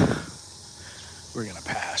 but we're gonna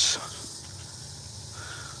pass.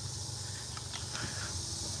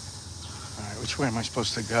 All right, which way am I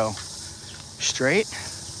supposed to go? Straight?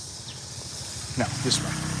 No, this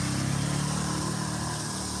way.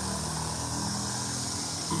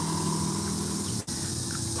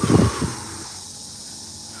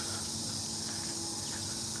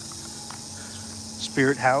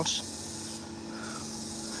 Spirit House.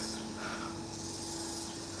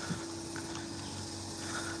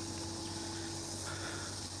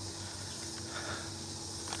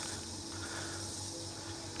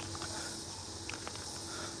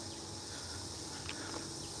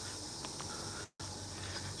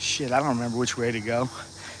 Shit, I don't remember which way to go.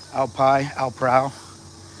 Alpi, Alprow.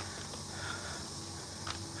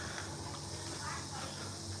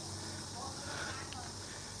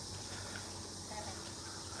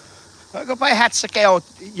 Có phải hát scale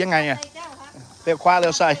ยังไงอะเลี้ยวขวาเลี้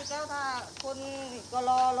ยวซ้าย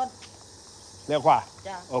เลี้ยวขวา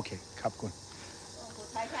โอเคครับคุณ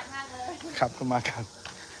ครับคุณมากครับ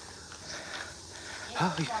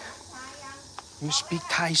Oh, you speak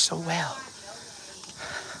Thai so well.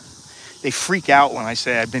 They freak out when I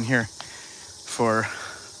say I've been here for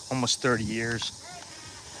almost 30 years.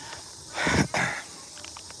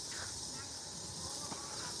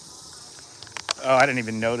 Oh, I didn't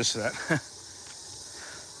even notice that.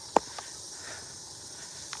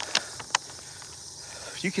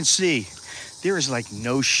 You can see there is like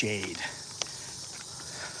no shade.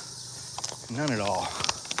 None at all.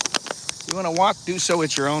 You want to walk, do so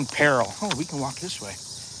at your own peril. Oh, we can walk this way.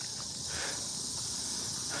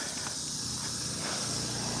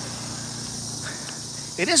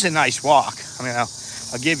 It is a nice walk. I mean,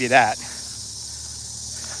 I'll give you that.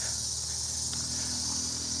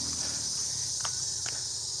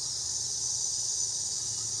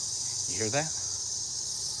 You hear that?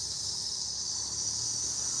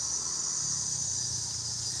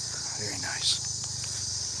 Very nice.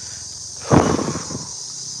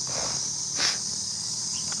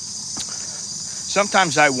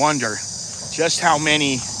 Sometimes I wonder just how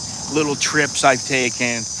many little trips I've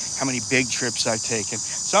taken, how many big trips I've taken.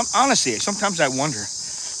 Honestly, sometimes I wonder,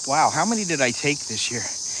 wow, how many did I take this year?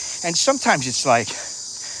 And sometimes it's like,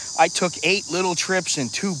 I took 8 little trips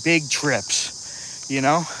and 2 big trips, you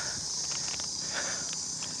know?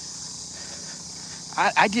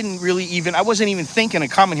 I didn't really even, I wasn't even thinking of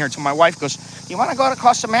coming here until my wife goes, you want to go to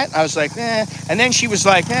CASHAPP? I was like, eh. And then she was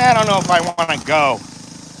like, I don't know if I want to go,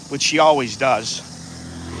 which she always does.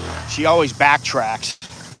 She always backtracks.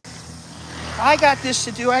 I got this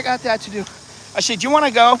to do, I got that to do. I said, do you want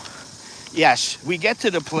to go? Yes. We get to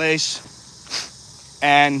the place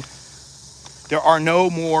and there are no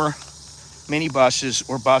more minibuses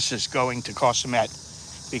or buses going to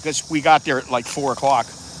CASHAPP because we got there at like 4 o'clock.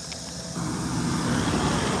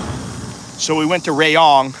 So we went to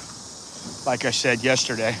Rayong, like I said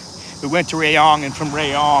yesterday. We went to Rayong, and from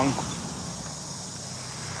Rayong,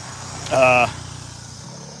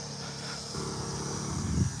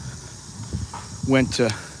 went to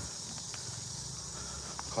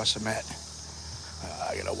CASHAPP.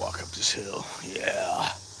 I gotta walk up this hill.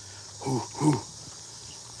 Yeah. Hoo, hoo.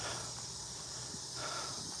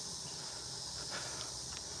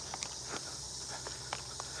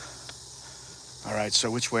 All right, so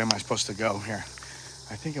which way am I supposed to go here?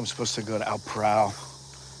 I think I'm supposed to go to Alprow.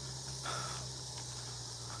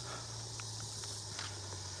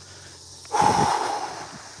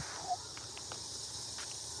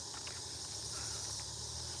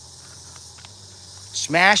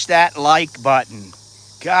 Smash that like button.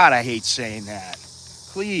 God, I hate saying that.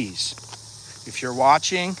 Please, if you're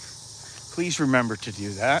watching, please remember to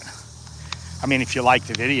do that. I mean, if you like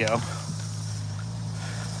the video.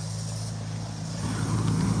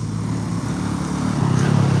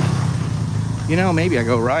 You know, maybe I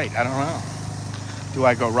go right. I don't know. Do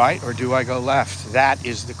I go right or do I go left? That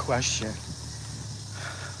is the question.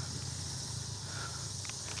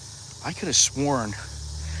 I could have sworn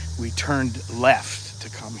we turned left to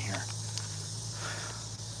come here.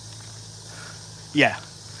 Yeah.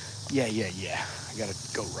 I gotta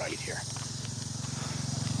go right here.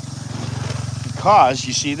 Because,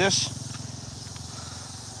 you see this?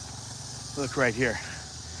 Look right here.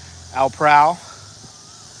 Alprow.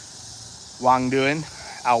 Wangduan,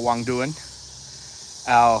 Al Wangduan,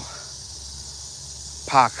 Al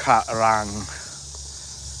Pakarang.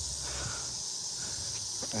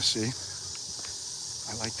 Let's see.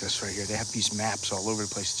 I like this right here. They have these maps all over the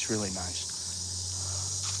place. It's really nice.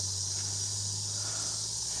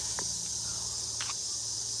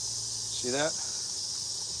 See that?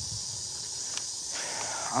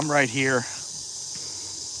 I'm right here.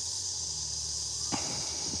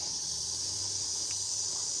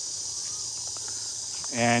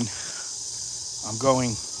 And I'm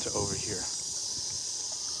going to over here.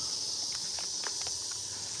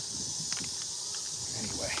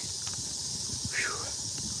 Anyway. Whew.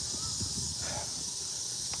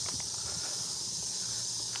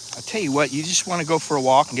 I'll tell you what, you just want to go for a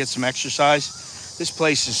walk and get some exercise. This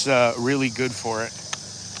place is really good for it.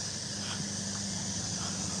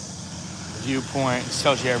 Viewpoint, it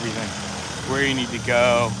tells you everything. Where you need to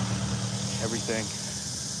go, everything.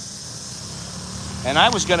 And I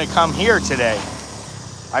was gonna come here today.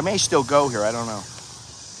 I may still go here, I don't know.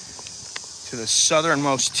 To the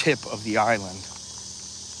southernmost tip of the island.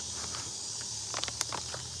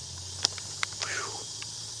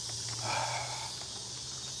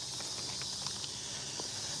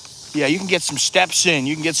 Yeah, you can get some steps in.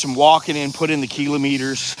 You can get some walking in, put in the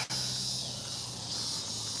kilometers.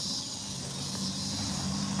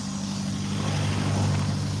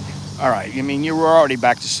 All right, I mean, you were already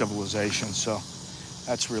back to civilization, so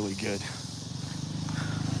that's really good.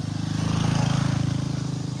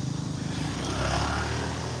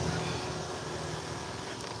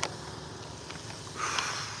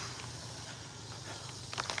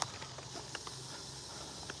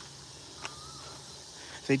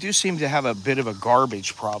 They do seem to have a bit of a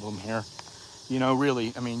garbage problem here. You know,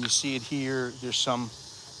 really, I mean, you see it here. There's some,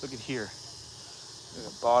 look at here.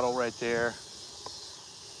 There's a bottle right there.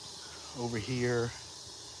 Over here.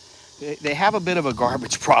 They have a bit of a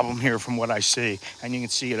garbage problem here from what I see. And you can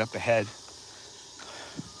see it up ahead.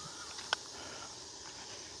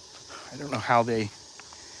 I don't know how they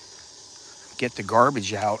get the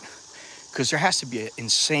garbage out, because there has to be an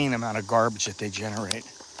insane amount of garbage that they generate.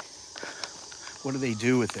 What do they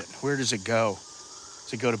do with it? Where does it go?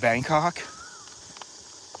 Does it go to Bangkok?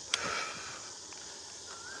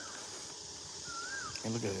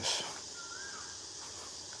 And look at this.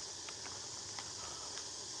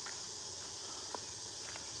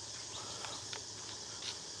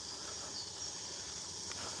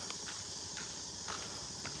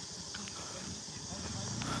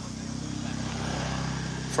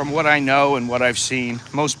 From what I know and what I've seen,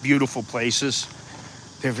 most beautiful places.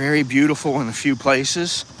 They're very beautiful in a few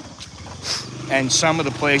places. And some of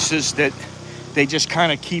the places that they just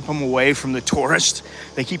kind of keep them away from the tourists.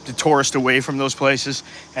 They keep the tourist away from those places.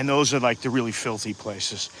 And those are like the really filthy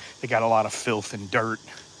places. They got a lot of filth and dirt,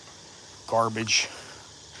 garbage.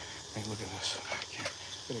 Hey, look at this back here.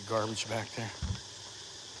 Bit of garbage back there.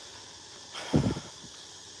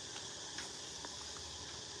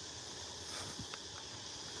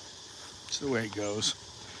 That's the way it goes.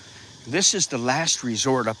 This is the last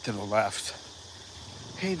resort up to the left.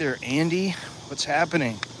 Hey there, Andy. What's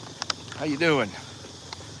happening? How you doing?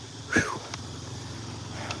 Whew.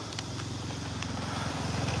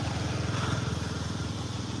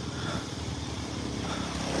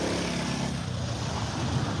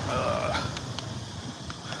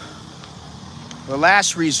 The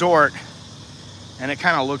last resort, and it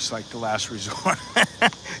kind of looks like the last resort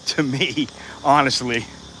to me, honestly.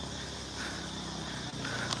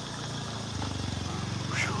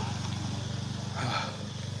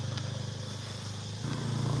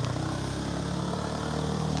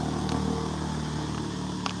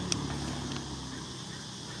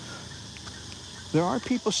 There are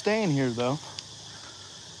people staying here, though.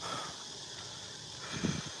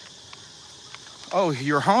 Oh,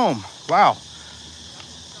 you're home. Wow.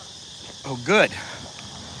 Oh, good.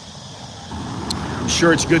 I'm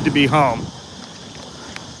sure it's good to be home.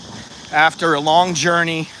 After a long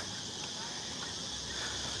journey,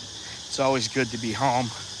 it's always good to be home.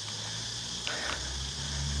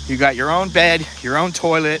 You got your own bed, your own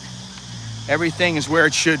toilet. Everything is where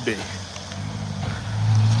it should be.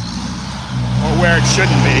 Or where it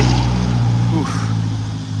shouldn't be. Oof.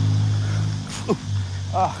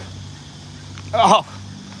 Oh. Oh.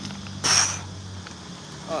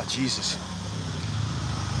 Oh, Jesus.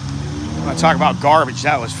 When I talk about garbage,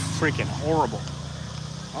 that was freaking horrible.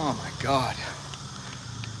 Oh, my God.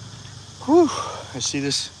 Whew. I see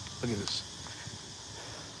this. Look at this.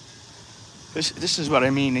 This is what I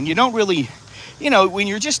mean. And you don't really, you know, when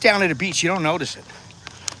you're just down at a beach, you don't notice it.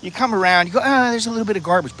 You come around, you go, there's a little bit of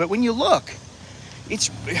garbage. But when you look, it's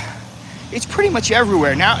pretty much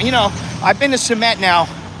everywhere. Now, you know, I've been to Samet now.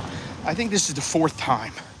 I think this is the 4th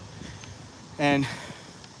time. And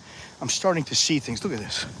I'm starting to see things. Look at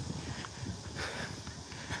this.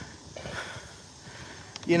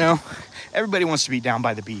 You know, everybody wants to be down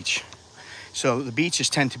by the beach. So the beaches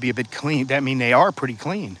tend to be a bit clean. I mean, they are pretty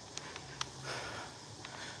clean.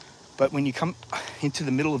 But when you come into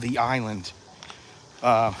the middle of the island,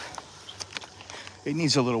 It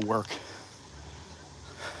needs a little work.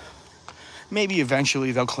 Maybe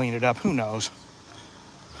eventually they'll clean it up. Who knows?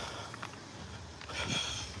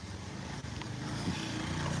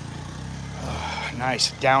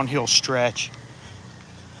 Nice downhill stretch.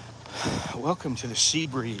 Welcome to the sea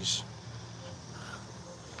breeze.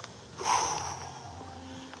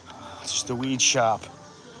 It's the weed shop.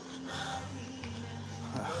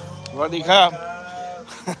 What do you call?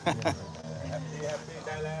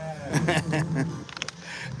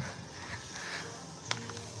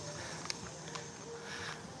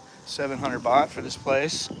 $700 for this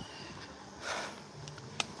place.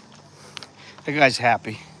 The guy's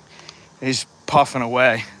happy. He's puffing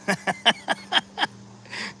away.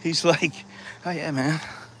 He's like, oh yeah, man.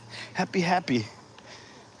 Happy.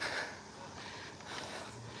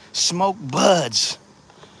 Smoke buds.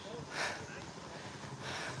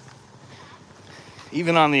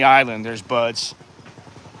 Even on the island, there's buds.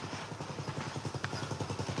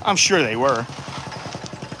 I'm sure they were.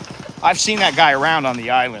 I've seen that guy around on the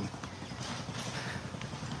island.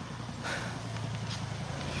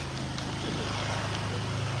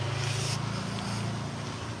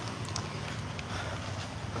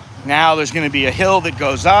 Now there's going to be a hill that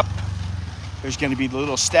goes up. There's going to be the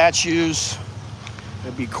little statues.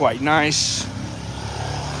 It'll be quite nice.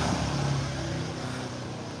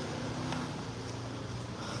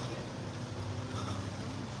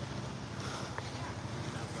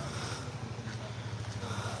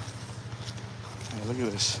 Hey, look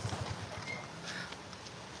at this.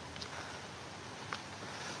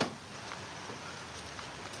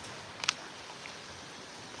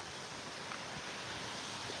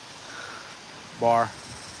 Bar,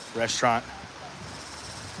 restaurant,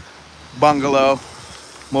 bungalow,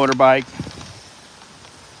 motorbike.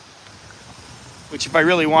 Which if I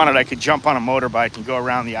really wanted, I could jump on a motorbike and go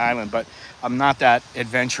around the island, but I'm not that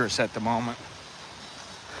adventurous at the moment.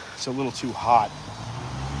 It's a little too hot.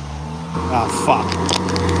 Ah, fuck.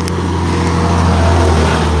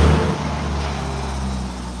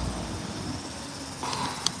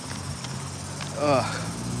 Ugh.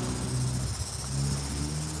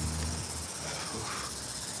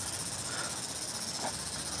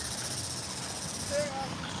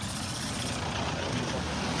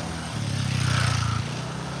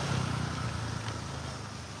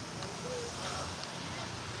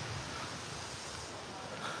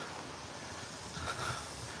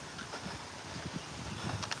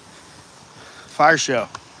 Fire show.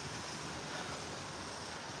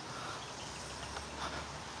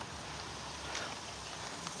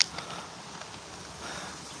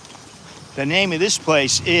 The name of this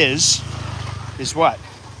place is what?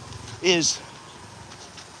 Is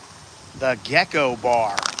the Gecko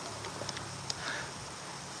Bar.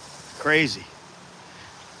 Crazy.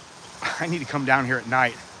 I need to come down here at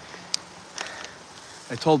night.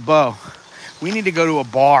 I told Bo, we need to go to a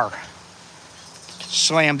bar.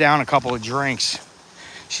 Slam down a couple of drinks.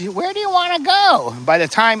 She said, where do you want to go? By the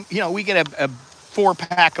time, we get a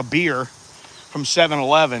 4-pack of beer from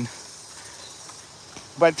 7-Eleven,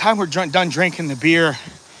 by the time we're done drinking the beer,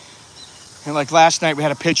 and like last night we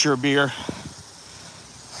had a pitcher of beer,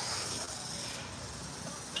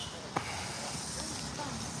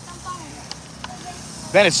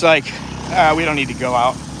 then it's like, we don't need to go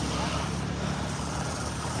out.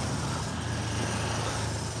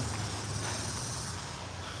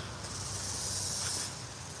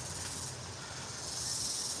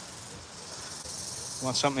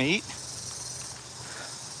 Want something to eat?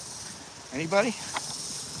 Anybody?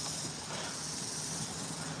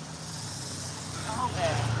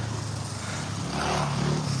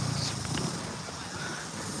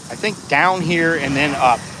 I think down here and then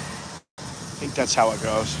up. I think that's how it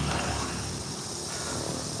goes.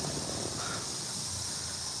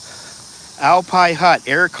 Alpi Hut,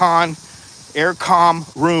 aircom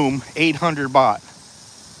room, 800 baht.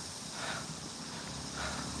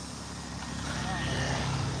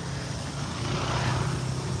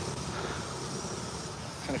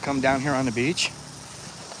 Come down here on the beach.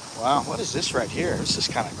 Wow, what is this right here? This is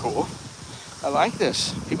kind of cool. I like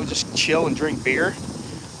this. People just chill and drink beer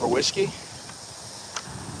or whiskey.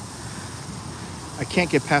 I can't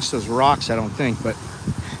get past those rocks, I don't think, but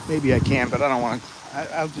maybe I can, but I don't want to.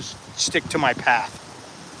 I'll just stick to my path.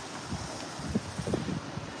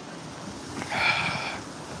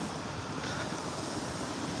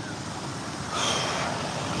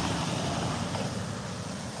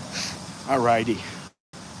 Alrighty.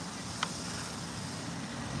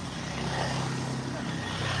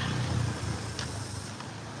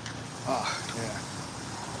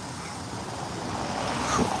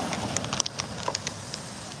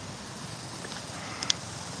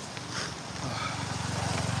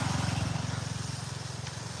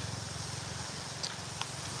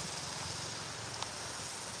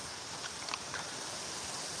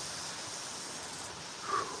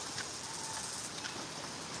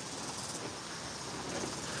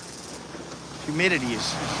 Humidity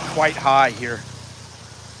is quite high here.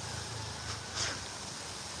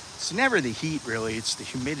 It's never the heat, really. It's the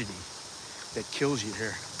humidity that kills you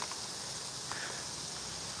here.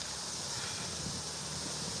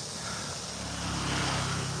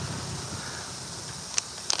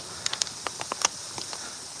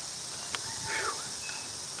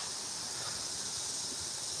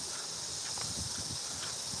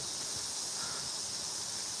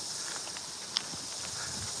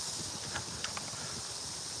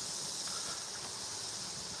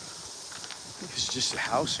 It's just a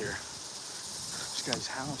house here. This guy's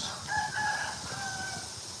house.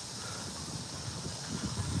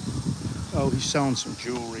 Oh, he's selling some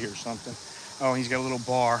jewelry or something. Oh, he's got a little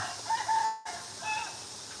bar.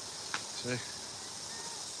 See?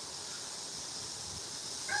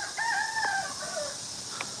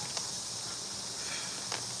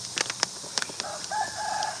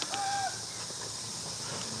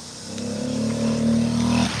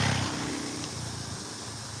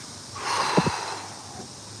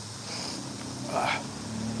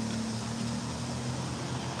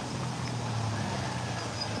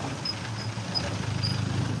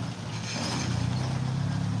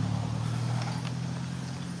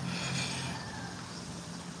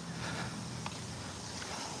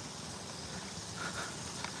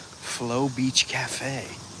 Flow Beach Cafe.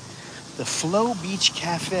 The Flow Beach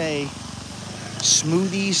Cafe,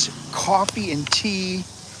 smoothies, coffee and tea,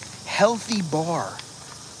 healthy bar.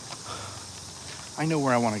 I know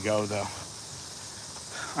where I want to go though.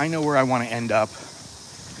 I know where I want to end up.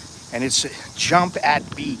 And it's Jump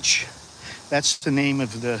at Beach. That's the name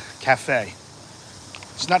of the cafe.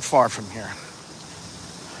 It's not far from here.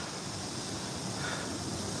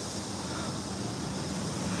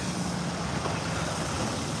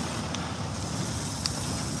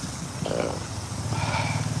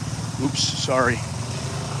 Oops, sorry.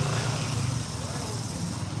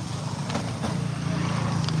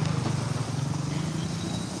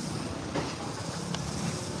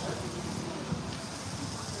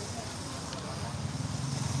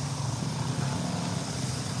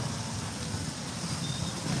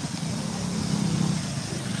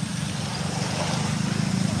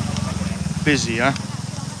 Busy, huh?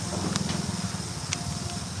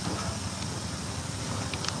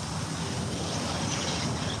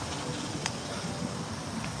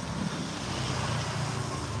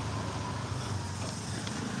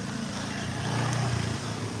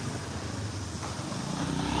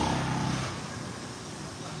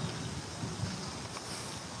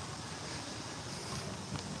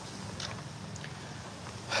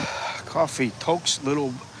 Coffee, Toke's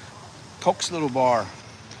little bar.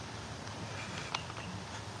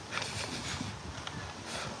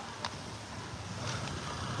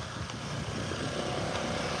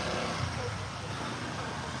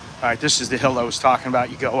 All right, this is the hill I was talking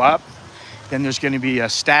about. You go up, then there's going to be a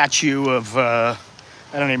statue of, I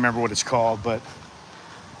don't even remember what it's called, but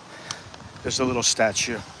there's a little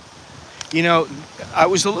statue. You know, I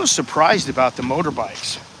was a little surprised about the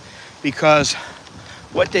motorbikes because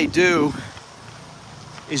what they do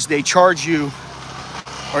is they charge you,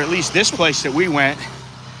 or at least this place that we went,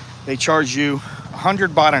 they charge you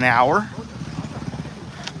 100 baht an hour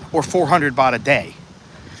or 400 baht a day.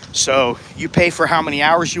 So you pay for how many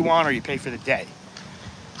hours you want or you pay for the day.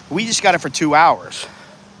 We just got it for 2 hours.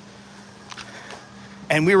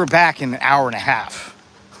 And we were back in an hour and a half.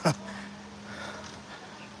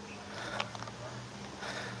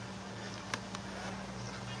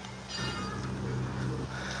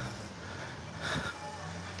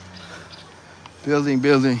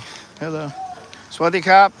 Building. Hello. Swadee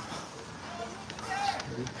Krap.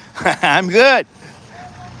 I'm good.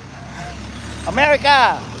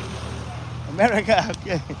 America,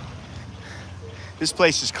 okay. This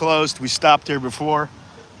place is closed. We stopped there before.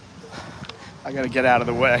 I gotta get out of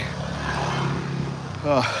the way.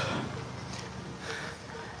 Oh.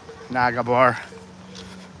 Naga bar.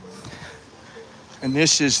 And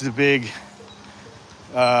this is the big,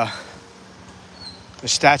 the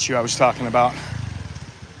statue I was talking about.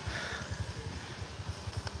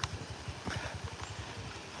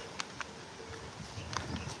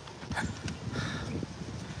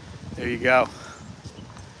 There you go.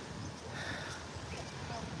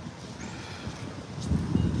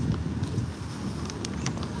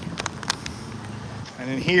 And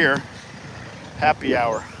in here, happy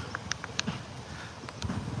hour.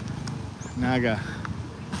 Naga.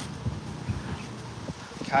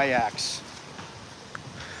 Kayaks.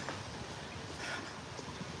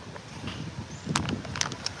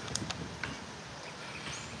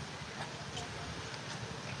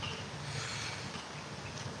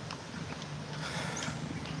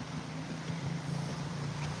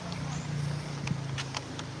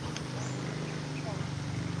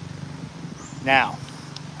 Now,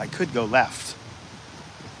 I could go left,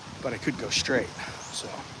 but I could go straight. So,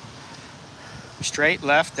 straight,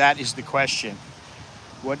 left, that is the question.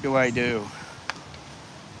 What do I do?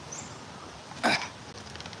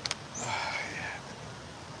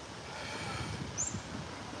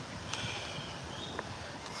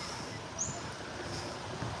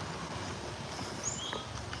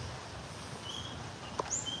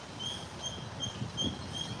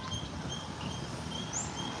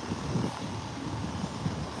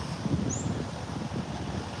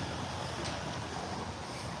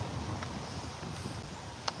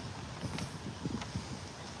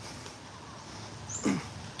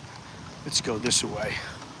 Let's go this way.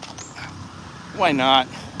 Why not?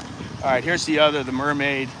 All right, here's the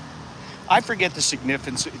mermaid. I forget the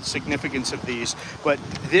significance of these, but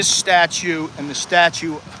this statue and the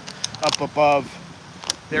statue up above,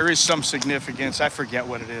 there is some significance. I forget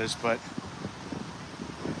what it is, but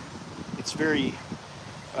it's very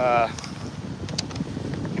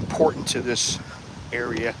important to this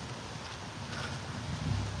area.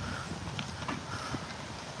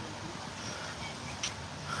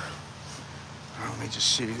 Let me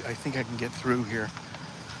just see. I think I can get through here.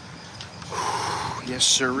 Yes,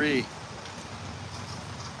 sirree.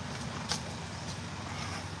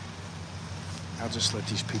 I'll just let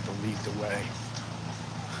these people lead the way.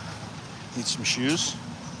 Need some shoes.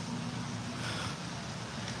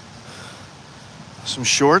 Some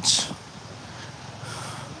shorts.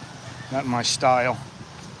 Not my style.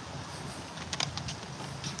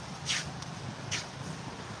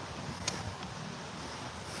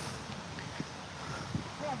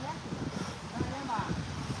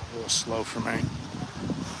 A little slow for me.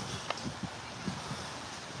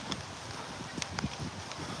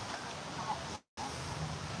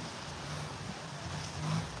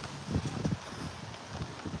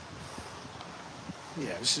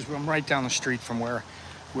 Yeah, I'm right down the street from where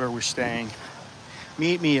we're staying.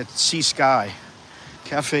 Meet me at Sea Sky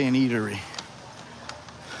Cafe and Eatery.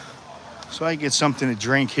 So I get something to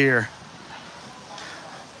drink here.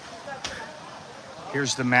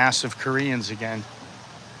 Here's the mass of Koreans again.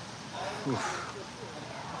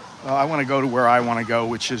 Oof. Well, I want to go to where I want to go,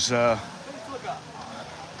 which is the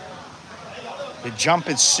Jump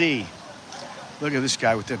at Sea. Look at this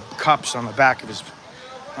guy with the cups on the back of his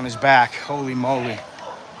back. Holy moly.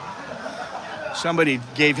 Somebody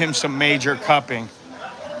gave him some major cupping.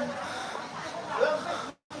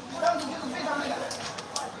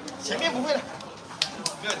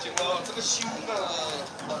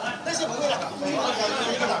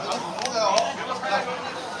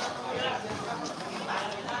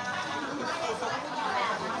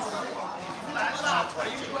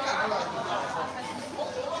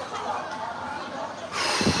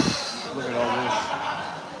 Look at all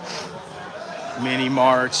this. Mini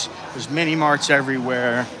marts. There's mini marts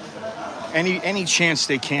everywhere. Any chance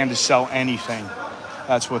they can to sell anything,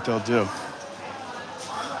 that's what they'll do. All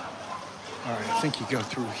right, I think you go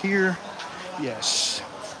through here. Yes.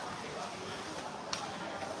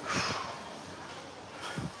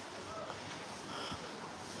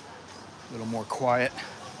 A little more quiet.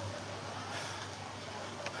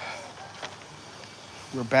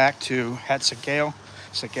 We're back to Sakeo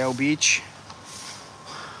Beach.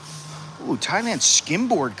 Ooh, Thailand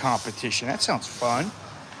skimboard competition. That sounds fun.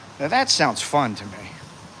 Now that sounds fun to me.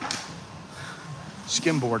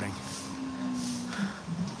 Skimboarding.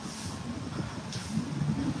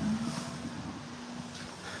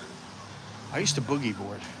 I used to boogie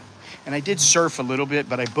board. And I did surf a little bit,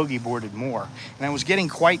 but I boogie boarded more. And I was getting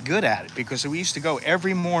quite good at it because we used to go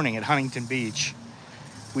every morning at Huntington Beach.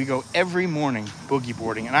 We go every morning boogie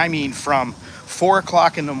boarding. And I mean from 4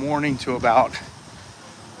 o'clock in the morning to about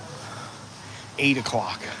 8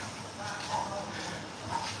 o'clock.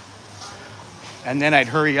 And then I'd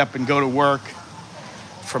hurry up and go to work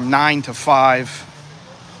from 9 to 5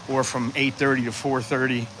 or from 8:30 to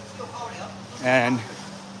 4:30. And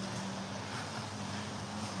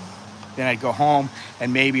then I'd go home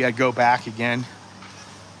and maybe I'd go back again.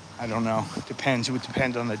 I don't know. It depends. It would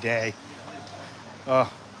depend on the day.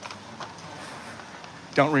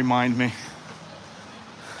 Don't remind me.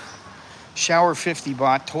 Shower 50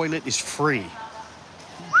 baht. Toilet is free.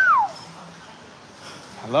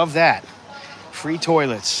 I love that. Free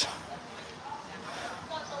toilets.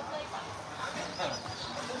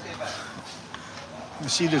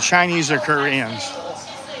 It's either Chinese or Koreans.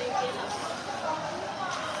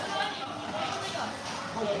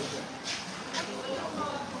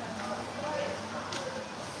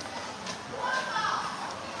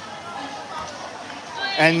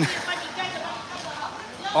 And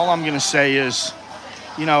all I'm going to say is,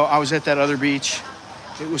 you know, I was at that other beach.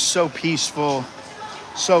 It was so peaceful,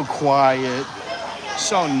 so quiet,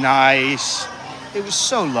 so nice. It was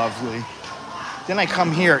so lovely. Then I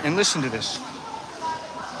come here and listen to this.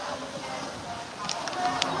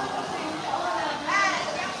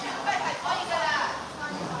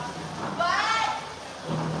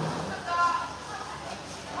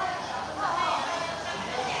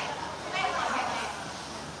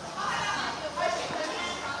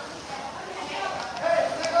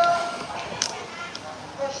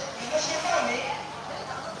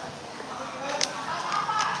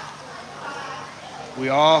 We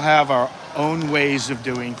all have our own ways of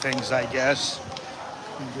doing things, I guess.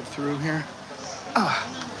 Can we get through here?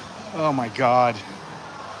 Oh my God.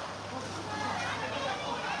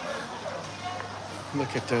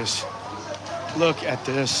 Look at this. Look at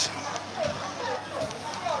this.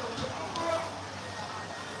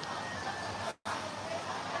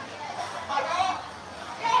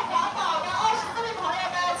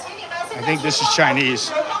 I think this is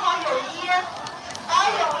Chinese.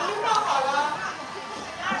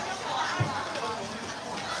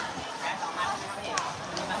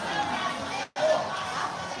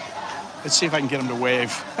 Let's see if I can get him to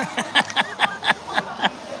wave.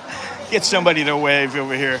 Get somebody to wave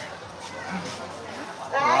over here.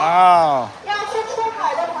 Wow.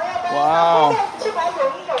 Wow.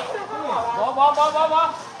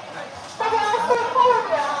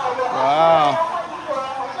 Wow.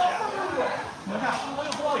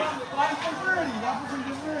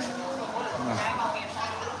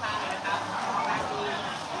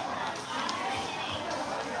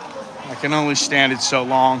 I can only stand it so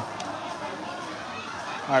long.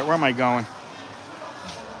 All right, where am I going?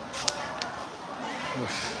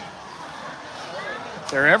 Oof.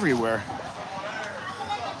 They're everywhere.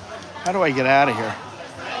 How do I get out of here?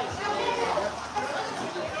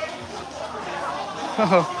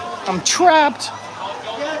 Oh, I'm trapped.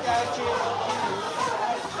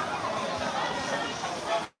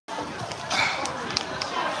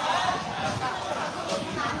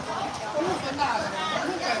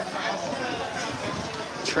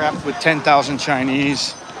 Trapped with 10,000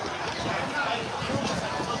 Chinese.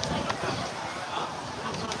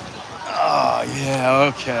 Oh,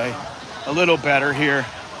 yeah, okay. A little better here.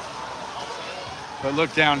 But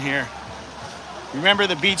look down here. Remember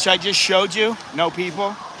the beach I just showed you? No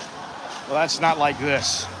people? Well, that's not like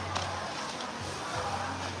this.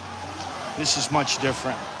 This is much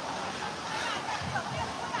different.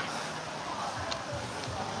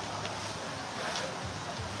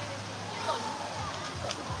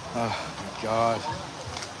 Oh my God.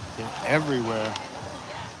 They're everywhere.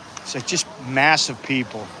 It's like just massive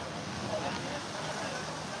people.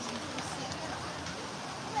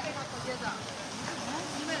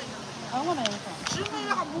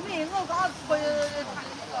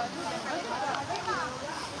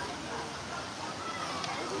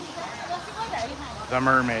 The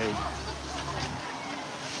mermaid.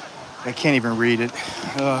 I can't even read it.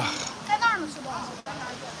 Ugh.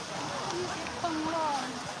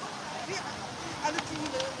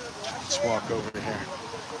 Let's walk over here.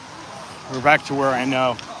 We're back to where I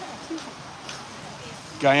know.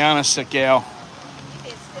 Guyana Secale.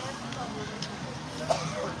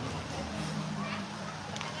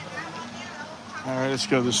 All right, let's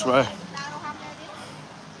go this way.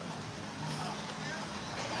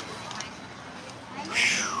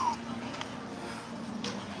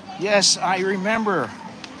 Yes, I remember.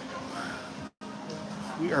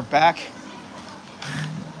 We are back.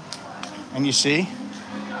 And you see,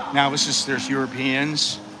 now there's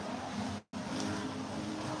Europeans.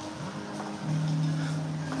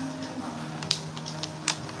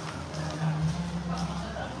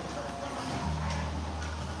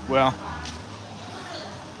 Well,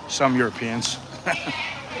 some Europeans.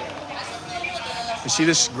 You see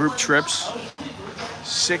this group trips?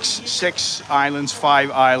 Six islands,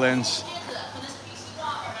 5 islands.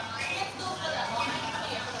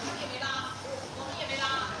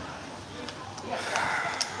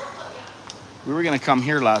 We were gonna come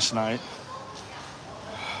here last night.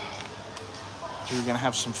 We were gonna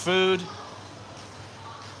have some food,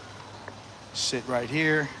 sit right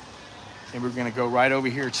here, and we were gonna go right over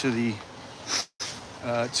here to the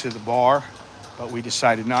bar, but we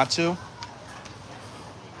decided not to.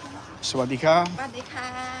 Sawadika.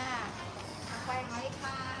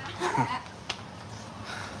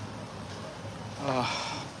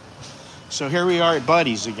 So here we are at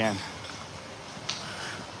Buddy's again.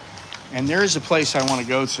 And there is a place I want to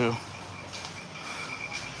go to.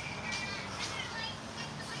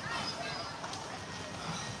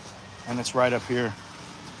 And it's right up here.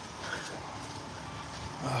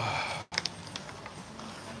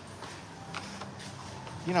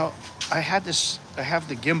 you know, I have the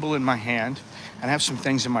gimbal in my hand, and I have some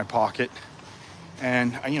things in my pocket,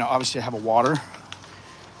 and you know, obviously I have a water,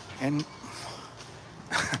 and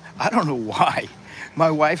I don't know why.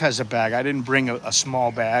 My wife has a bag. I didn't bring a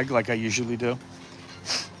small bag like I usually do.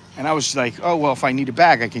 And I was like, oh, well, if I need a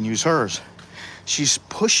bag, I can use hers. She's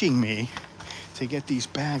pushing me to get these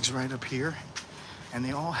bags right up here, and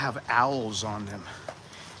they all have owls on them.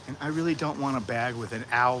 And I really don't want a bag with an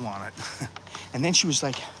owl on it. And then she was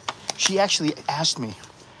like, she actually asked me,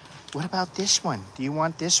 what about this one? Do you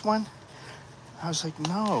want this one? I was like,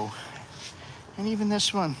 no. And even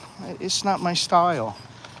this one, it's not my style,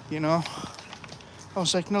 you know? I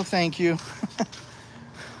was like, no, thank you.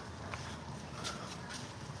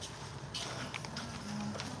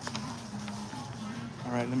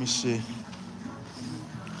 All right, let me see.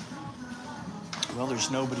 Well, there's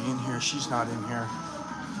nobody in here. She's not in here.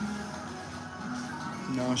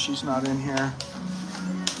 No, she's not in here.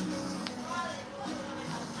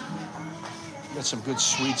 Got some good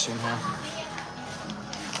sweets in here.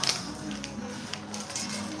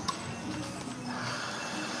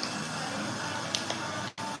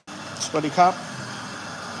 Sweaty cop.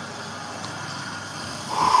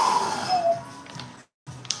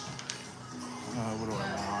 What do I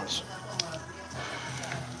want?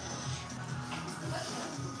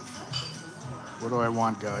 What do I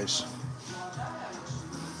want, guys?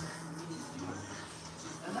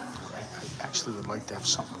 I actually would like to have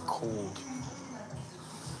something cold.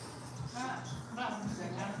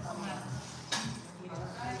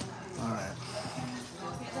 All right.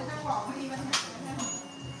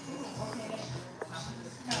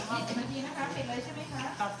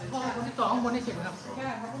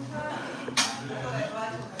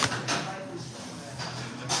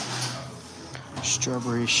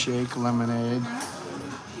 Strawberry shake, lemonade.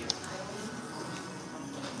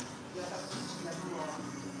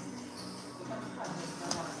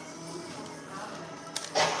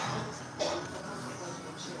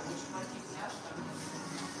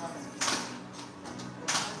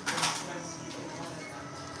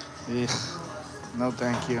 No,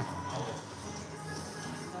 thank you.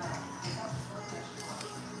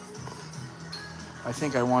 I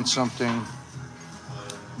think I want something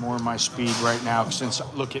more my speed right now, since,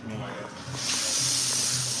 look at me.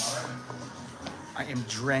 I am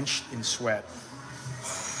drenched in sweat.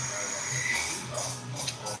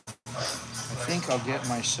 I think I'll get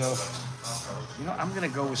myself, you know, I'm gonna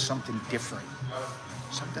go with something different.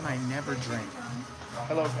 Something I never drink.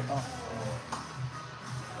 Hello. Oh.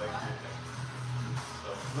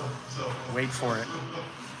 Wait for it.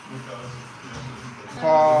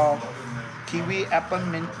 Kiwi apple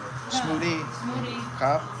mint smoothie.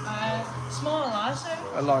 Cup. Small or large, sir?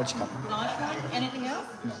 A large cup. Large one. Anything else?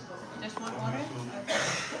 No. Just one order? Okay.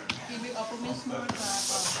 Give you upper mint smoothie,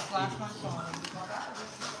 glass one solid.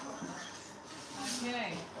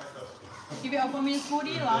 Okay. Give you upper mint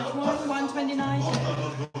smoothie, large one, 129.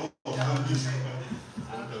 Okay.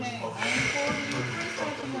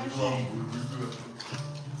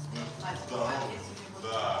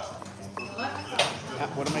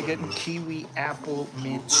 What am I getting? Kiwi apple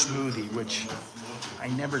mint smoothie, which I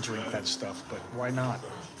never drink that stuff, but why not?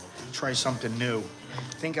 Try something new.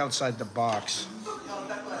 Think outside the box.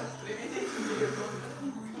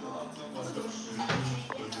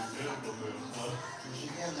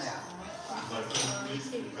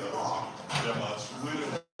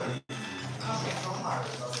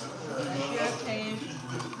 Okay.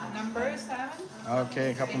 Number 7.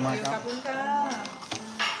 Okay, a couple more.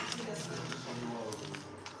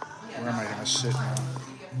 Where am I going to sit now?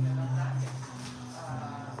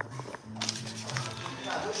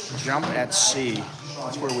 Jump at sea.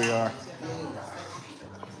 That's where we are.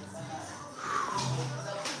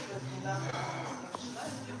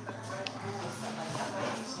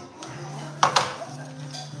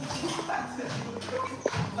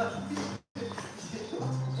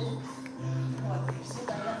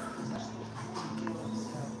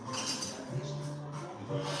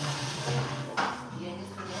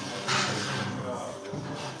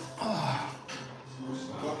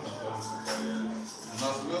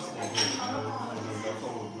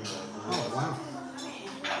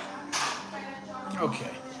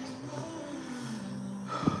 Okay.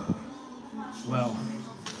 Well,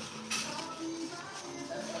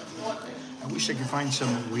 I wish I could find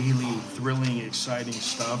some really thrilling, exciting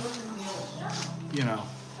stuff. You know,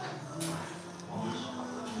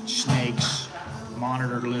 snakes,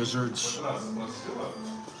 monitor lizards,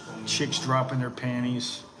 chicks dropping their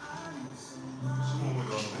panties.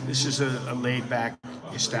 This is a laid-back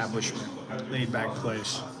establishment, laid-back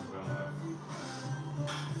place.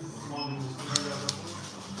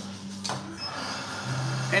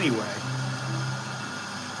 Anyway,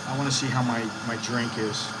 I want to see how my drink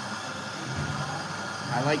is.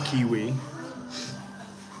 I like kiwi,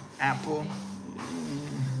 apple,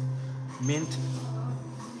 mint,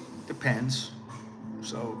 depends.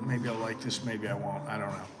 So maybe I'll like this, maybe I won't. I don't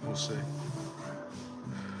know. We'll see.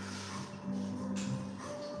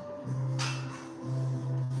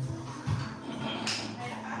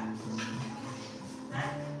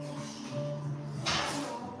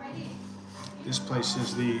 This place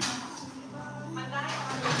is the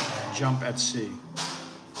Jump at Sea.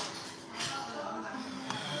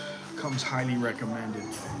 Comes highly recommended.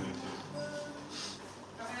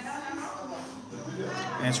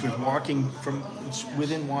 And it's it's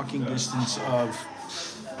within walking distance of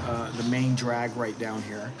the main drag right down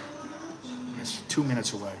here. It's 2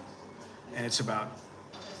 minutes away. And it's about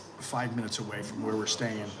 5 minutes away from where we're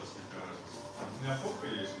staying.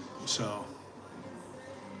 So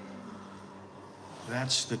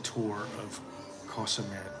that's the tour of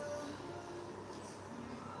CASHAPP.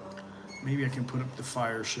 Maybe I can put up the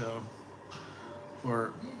fire show,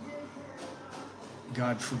 or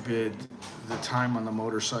God forbid, the time on the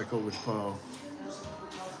motorcycle with Bo.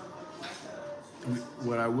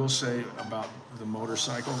 What I will say about the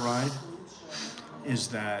motorcycle ride is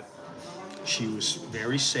that she was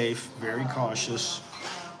very safe, very cautious,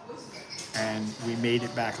 and we made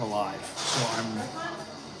it back alive. So I'm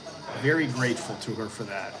very grateful to her for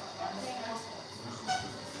that.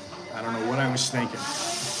 I don't know what I was thinking.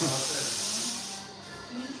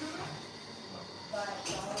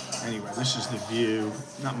 Anyway, this is the view.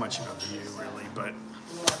 Not much of a view, really, but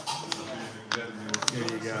there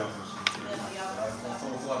you go.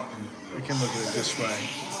 We can look at it this way.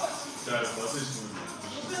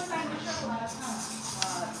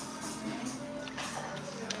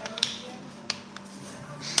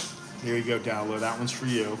 Here you go, download. That one's for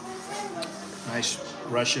you. Nice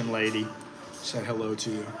Russian lady said hello to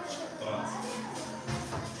you.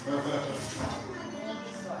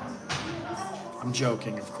 I'm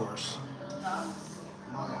joking, of course.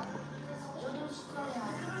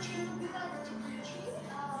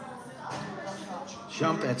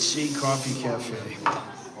 Jump at Sea Coffee Cafe.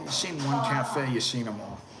 You've seen one cafe, you've seen them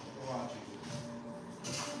all.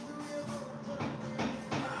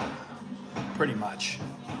 Pretty much.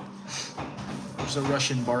 There's a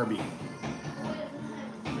Russian Barbie.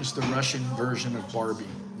 There's the Russian version of Barbie,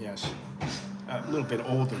 yes. A little bit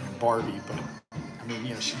older than Barbie, but I mean,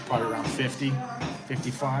 you know, she's probably around 50,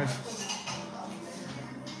 55.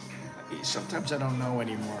 Sometimes I don't know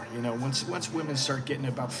anymore. You know, once women start getting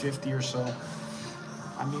about 50 or so,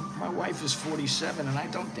 I mean, my wife is 47, and I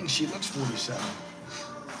don't think she looks 47.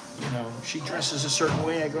 You know, she dresses a certain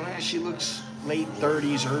way. I go, she looks late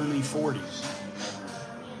 30s, early 40s.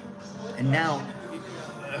 And now,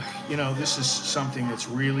 you know, this is something that's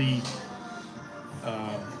really,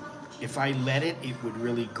 if I let it, it would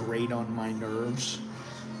really grate on my nerves.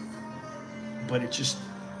 But it just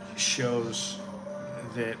shows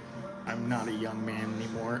that I'm not a young man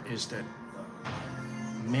anymore, is that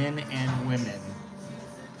men and women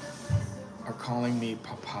are calling me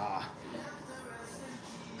Papa.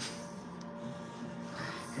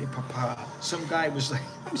 Hey, Papa. Some guy was like,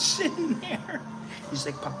 I'm sitting there. He's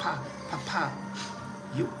like, Papa, Papa,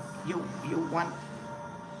 you want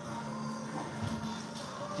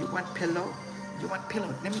pillow? You want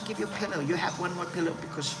pillow? Let me give you a pillow. You have one more pillow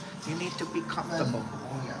because you need to be comfortable.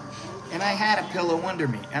 And I had a pillow under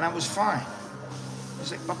me, and I was fine.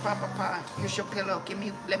 He's like, Papa, Papa, here's your pillow.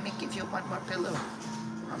 Let me give you one more pillow.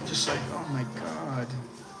 I'm just like, oh my God.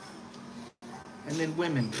 And then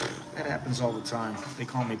women, that happens all the time. They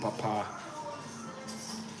call me Papa.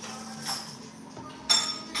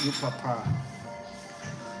 You Papa.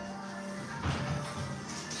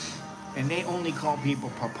 And they only call people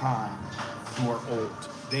Papa who are old.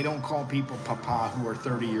 They don't call people Papa who are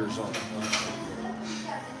 30 years old.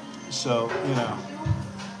 So, you know,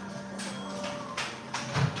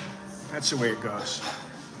 that's the way it goes.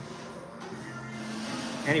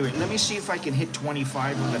 Anyway, let me see if I can hit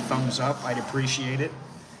 25 with a thumbs up. I'd appreciate it.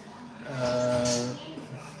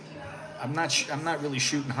 I'm not really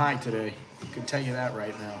shooting high today. I can tell you that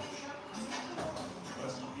right now.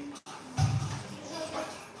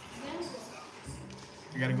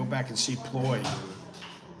 I gotta go back and see Ploy.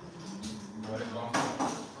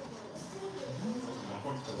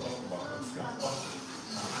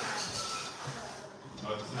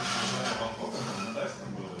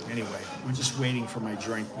 Anyway, we're just waiting for my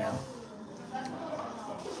drink now.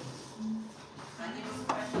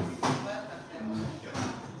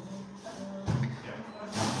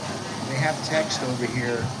 They have text over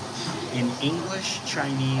here in English,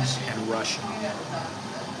 Chinese, and Russian.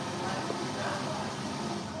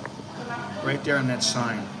 right there on that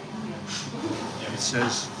sign. It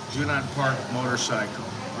says, "Do not park motorcycle."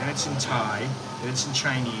 Then it's in Thai, then it's in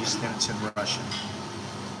Chinese, then it's in Russian.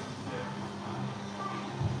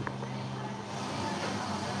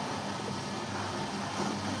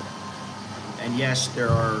 And yes, there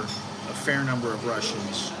are a fair number of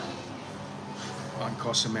Russians on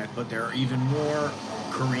CASHAPP, but there are even more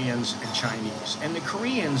Koreans and Chinese. And the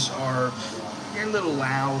Koreans are, they're a little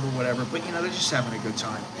loud or whatever, but you know, they're just having a good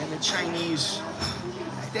time. And the Chinese,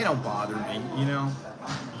 they don't bother me, you know?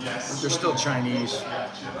 But they're still Chinese.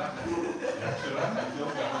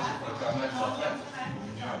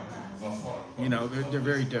 You know, they're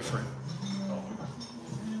very different.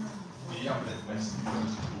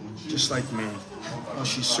 Just like me. Oh,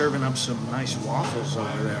 she's serving up some nice waffles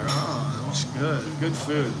over there. Oh, looks good. Good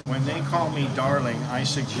food. When they call me darling, I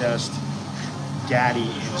suggest daddy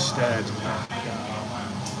instead.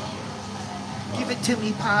 Give it to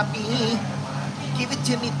me, Poppy. Give it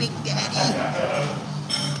to me, Big Daddy.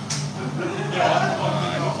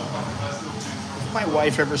 If my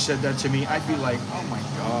wife ever said that to me, I'd be like, oh my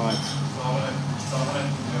God.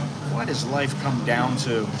 What does life come down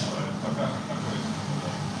to?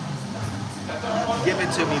 Give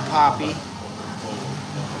it to me, Poppy.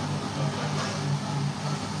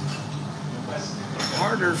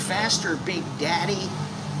 Harder, faster, Big Daddy.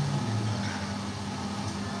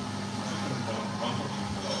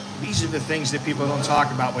 These are the things that people don't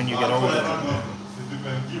talk about when you get older.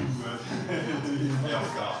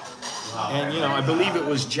 And, you know, I believe it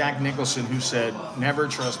was Jack Nicholson who said, never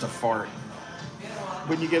trust a fart.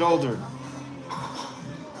 When you get older,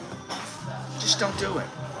 just don't do it.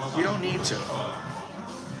 You don't need to.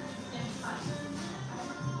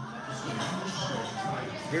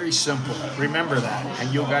 Very simple. Remember that,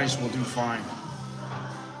 and you guys will do fine.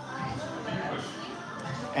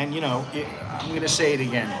 And, you know, I'm going to say it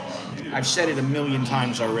again. I've said it a million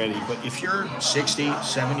times already, but if you're 60,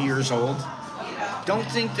 70 years old, don't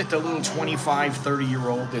think that the little 25,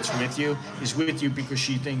 30-year-old that's with you is with you because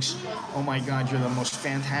she thinks, oh my God, you're the most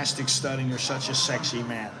fantastic stud and you're such a sexy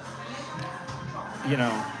man. You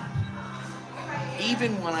know,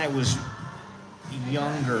 even when I was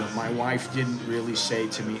younger, my wife didn't really say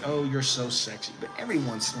to me, oh, you're so sexy. But every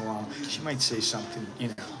once in a while, she might say something, you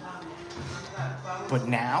know. But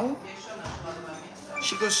now,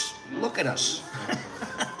 she goes, look at us.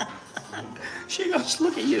 She goes,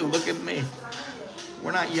 look at you, look at me.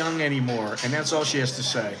 We're not young anymore. And that's all she has to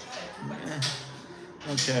say.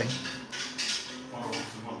 Okay.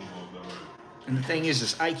 And the thing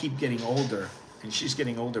is I keep getting older, and she's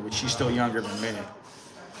getting older, but she's still younger than me.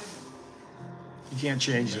 You can't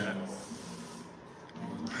change that.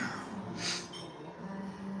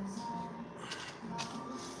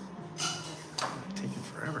 Taking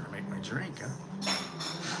forever to make my drink, huh?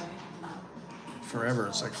 Forever,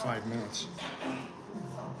 it's like 5 minutes.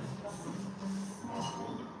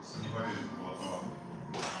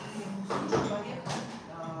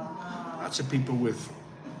 Lots of people with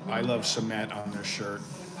I love Samet on their shirt.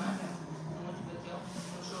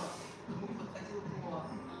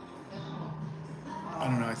 I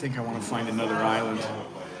don't know, I think I want to find another island.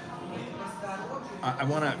 I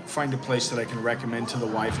want to find a place that I can recommend to the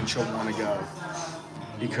wife and she'll want to go.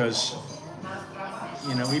 Because,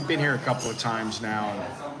 you know, we've been here a couple of times now. And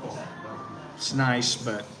it's nice,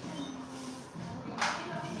 but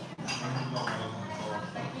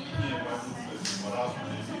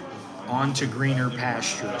on to greener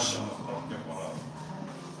pastures.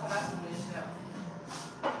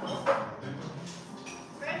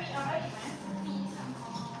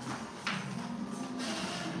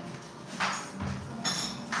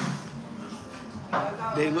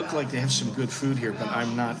 They look like they have some good food here, but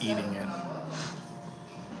I'm not eating it.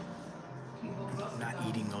 I'm not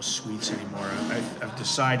eating those sweets anymore. I've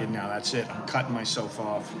decided now, that's it. I'm cutting myself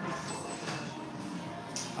off.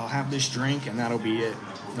 I'll have this drink and that'll be it.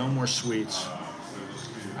 No more sweets.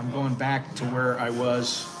 I'm going back to where I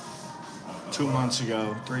was 2 months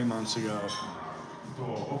ago, 3 months ago.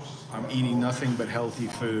 I'm eating nothing but healthy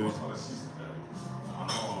food.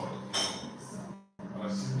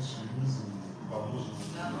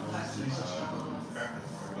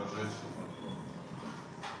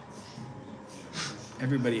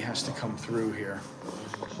 Everybody has to come through here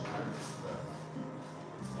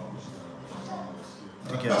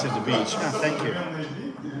to get to the beach. Yeah, thank you.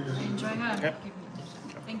 Enjoy her. Yep.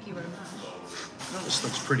 Thank you very much. Oh, this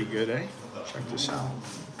looks pretty good, eh? Check this out.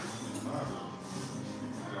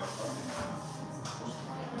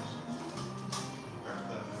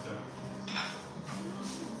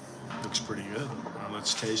 Looks pretty good. Well,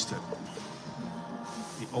 let's taste it.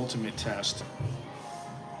 The ultimate test.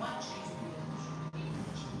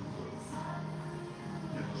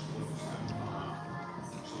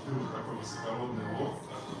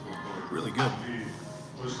 Really good.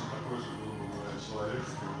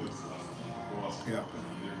 Yeah.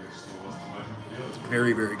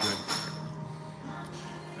 Very, very good.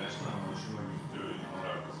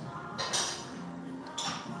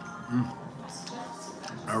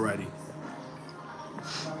 Alrighty.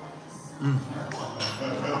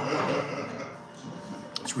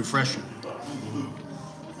 It's refreshing.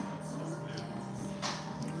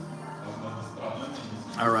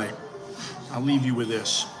 All right. I'll leave you with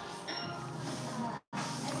this.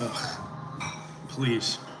 Ugh.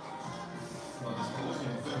 Please.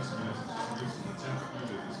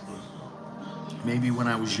 Maybe when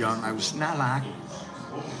I was young, I was not like,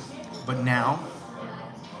 but now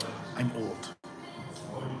I'm old.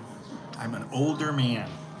 I'm an older man.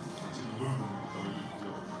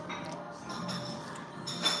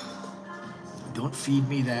 Don't feed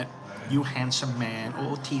me that, you handsome man,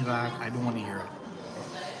 oh T-Rock, I don't want to hear it.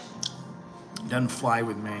 Doesn't fly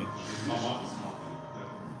with me.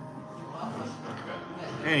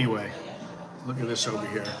 Anyway, look at this over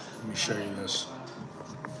here. Let me show you this.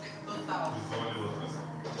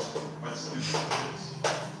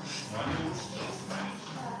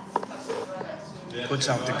 Puts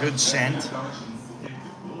out the good scent.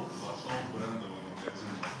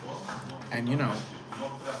 And you know,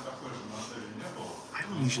 I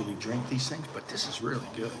don't usually drink these things, but this is really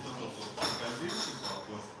good.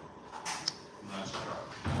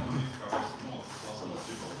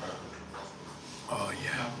 Oh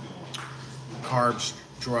yeah. Carbs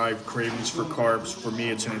drive cravings for carbs. For me,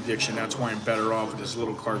 it's an addiction. That's why I'm better off with as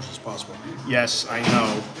little carbs as possible. Yes, I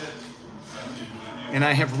know. And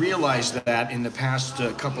I have realized that in the past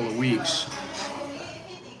couple of weeks,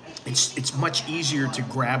 it's much easier to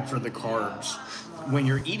grab for the carbs when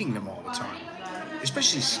you're eating them all the time.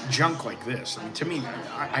 Especially junk like this. I mean, to me,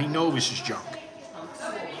 I know this is junk.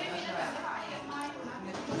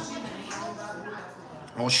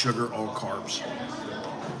 All sugar, all carbs.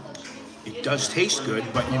 It does taste good,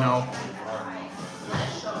 but you know,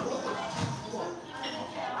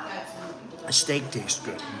 a steak tastes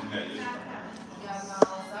good.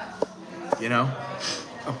 You know,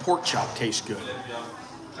 a pork chop tastes good.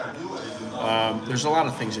 There's a lot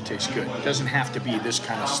of things that taste good. It doesn't have to be this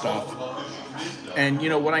kind of stuff. And you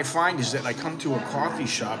know, what I find is that I come to a coffee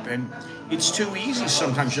shop and it's too easy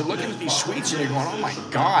sometimes. You're looking at these sweets and you're going, oh my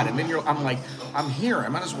God. And then I'm like, I'm here. I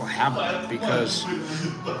might as well have one because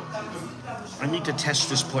I need to test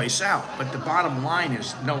this place out. But the bottom line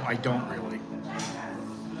is, no, I don't really.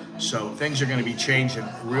 So things are going to be changing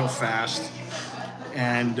real fast.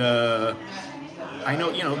 And I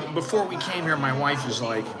know, you know, before we came here, my wife was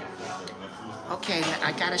like, okay,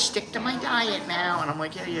 I gotta stick to my diet now. And I'm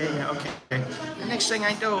like, yeah, okay. The next thing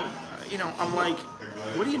I know, you know, I'm like,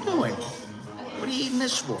 what are you doing? What are you eating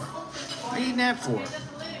this for? What are you eating that for?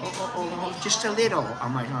 Oh, just a little.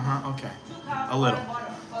 I'm like, okay, a little.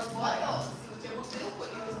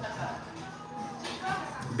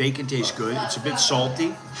 Bacon tastes good. It's a bit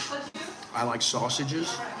salty. I like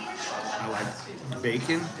sausages. I like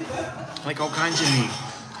bacon. I like all kinds of meat.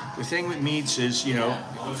 The thing with meats is, you know,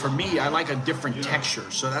 for me, I like a different texture.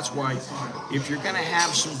 So that's why if you're going to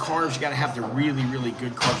have some carbs, you got to have the really, really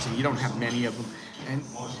good carbs, and you don't have many of them. And,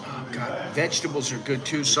 oh God, vegetables are good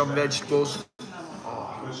too, some vegetables.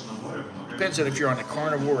 Depends on if you're on a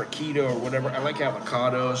carnivore or keto or whatever. I like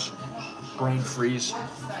avocados, grain freeze.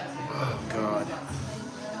 Oh God.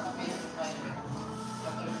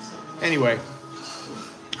 Anyway,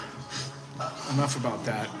 enough about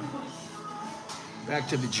that. Back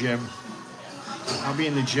to the gym. I'll be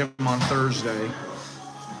in the gym on Thursday,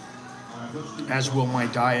 as will my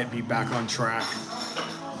diet be back on track.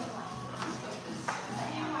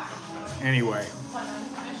 Anyway,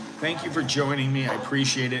 thank you for joining me. I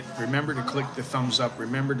appreciate it. Remember to click the thumbs up.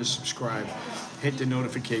 Remember to subscribe. Hit the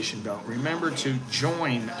notification bell. Remember to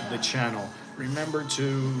join the channel. Remember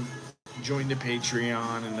to join the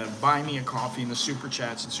Patreon and the buy me a coffee and the super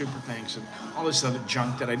chats and super thanks and all this other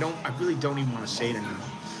junk that I really don't even want to say it anymore.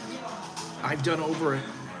 I've done over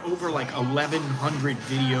like 1,100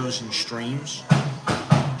 videos and streams,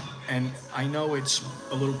 and I know it's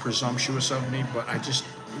a little presumptuous of me, but I just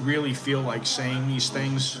really feel like saying these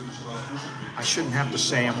things. I shouldn't have to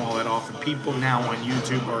say them all that often. People now on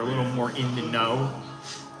YouTube are a little more in the know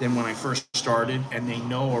than when I first started, and they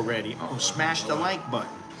know already, oh, smash the like button.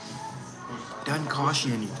 Doesn't cost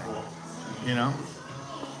you anything, you know?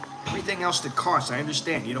 Everything else that costs, I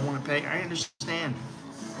understand. You don't want to pay, I understand,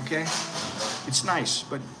 okay? It's nice,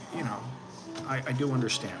 but, you know, I do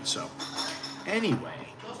understand. So, anyway,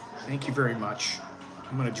 thank you very much.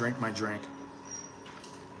 I'm going to drink my drink.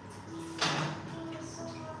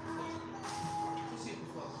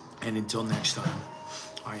 And until next time,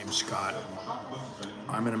 I am Scott.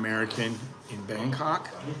 I'm an American in Bangkok.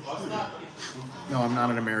 No, I'm not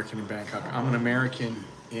an American in Bangkok. I'm an American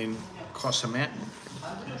in CASHAPP.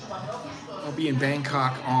 I'll be in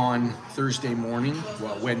Bangkok on Thursday morning,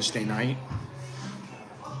 well, Wednesday night.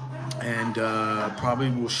 And probably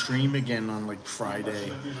will stream again on like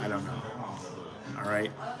Friday. I don't know. All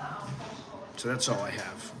right. So that's all I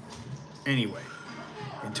have. Anyway,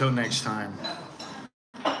 until next time,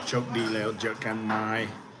 chok di leo jokan mai.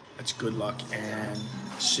 That's good luck and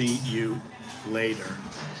see you later.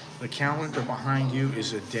 The calendar behind you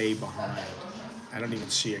is a day behind. I don't even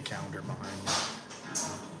see a calendar behind me.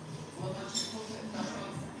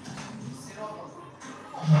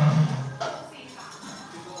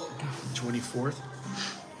 24th?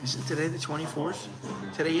 Isn't today the 24th?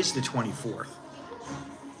 Today is the 24th.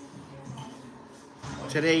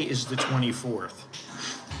 Today is the 24th.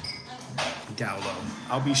 Download.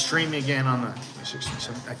 I'll be streaming again on the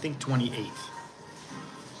 16th, I think 28th.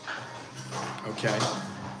 Okay.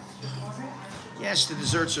 Yes, the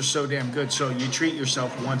desserts are so damn good, so you treat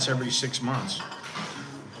yourself once every 6 months.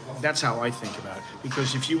 That's how I think about it.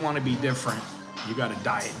 Because if you want to be different, you got to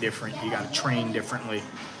diet different, you got to train differently.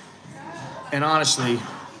 And honestly,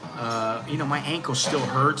 you know, my ankle still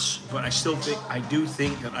hurts, but I do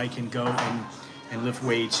think that I can go and lift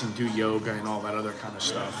weights and do yoga and all that other kind of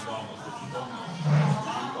stuff.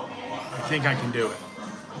 I think I can do it.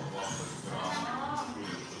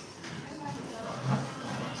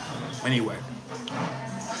 Anyway.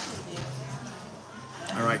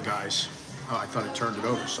 All right, guys. Oh, I thought I turned it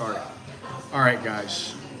over. Sorry. All right,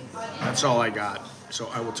 guys. That's all I got. So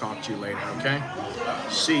I will talk to you later, okay?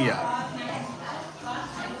 See ya.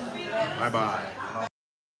 Bye-bye.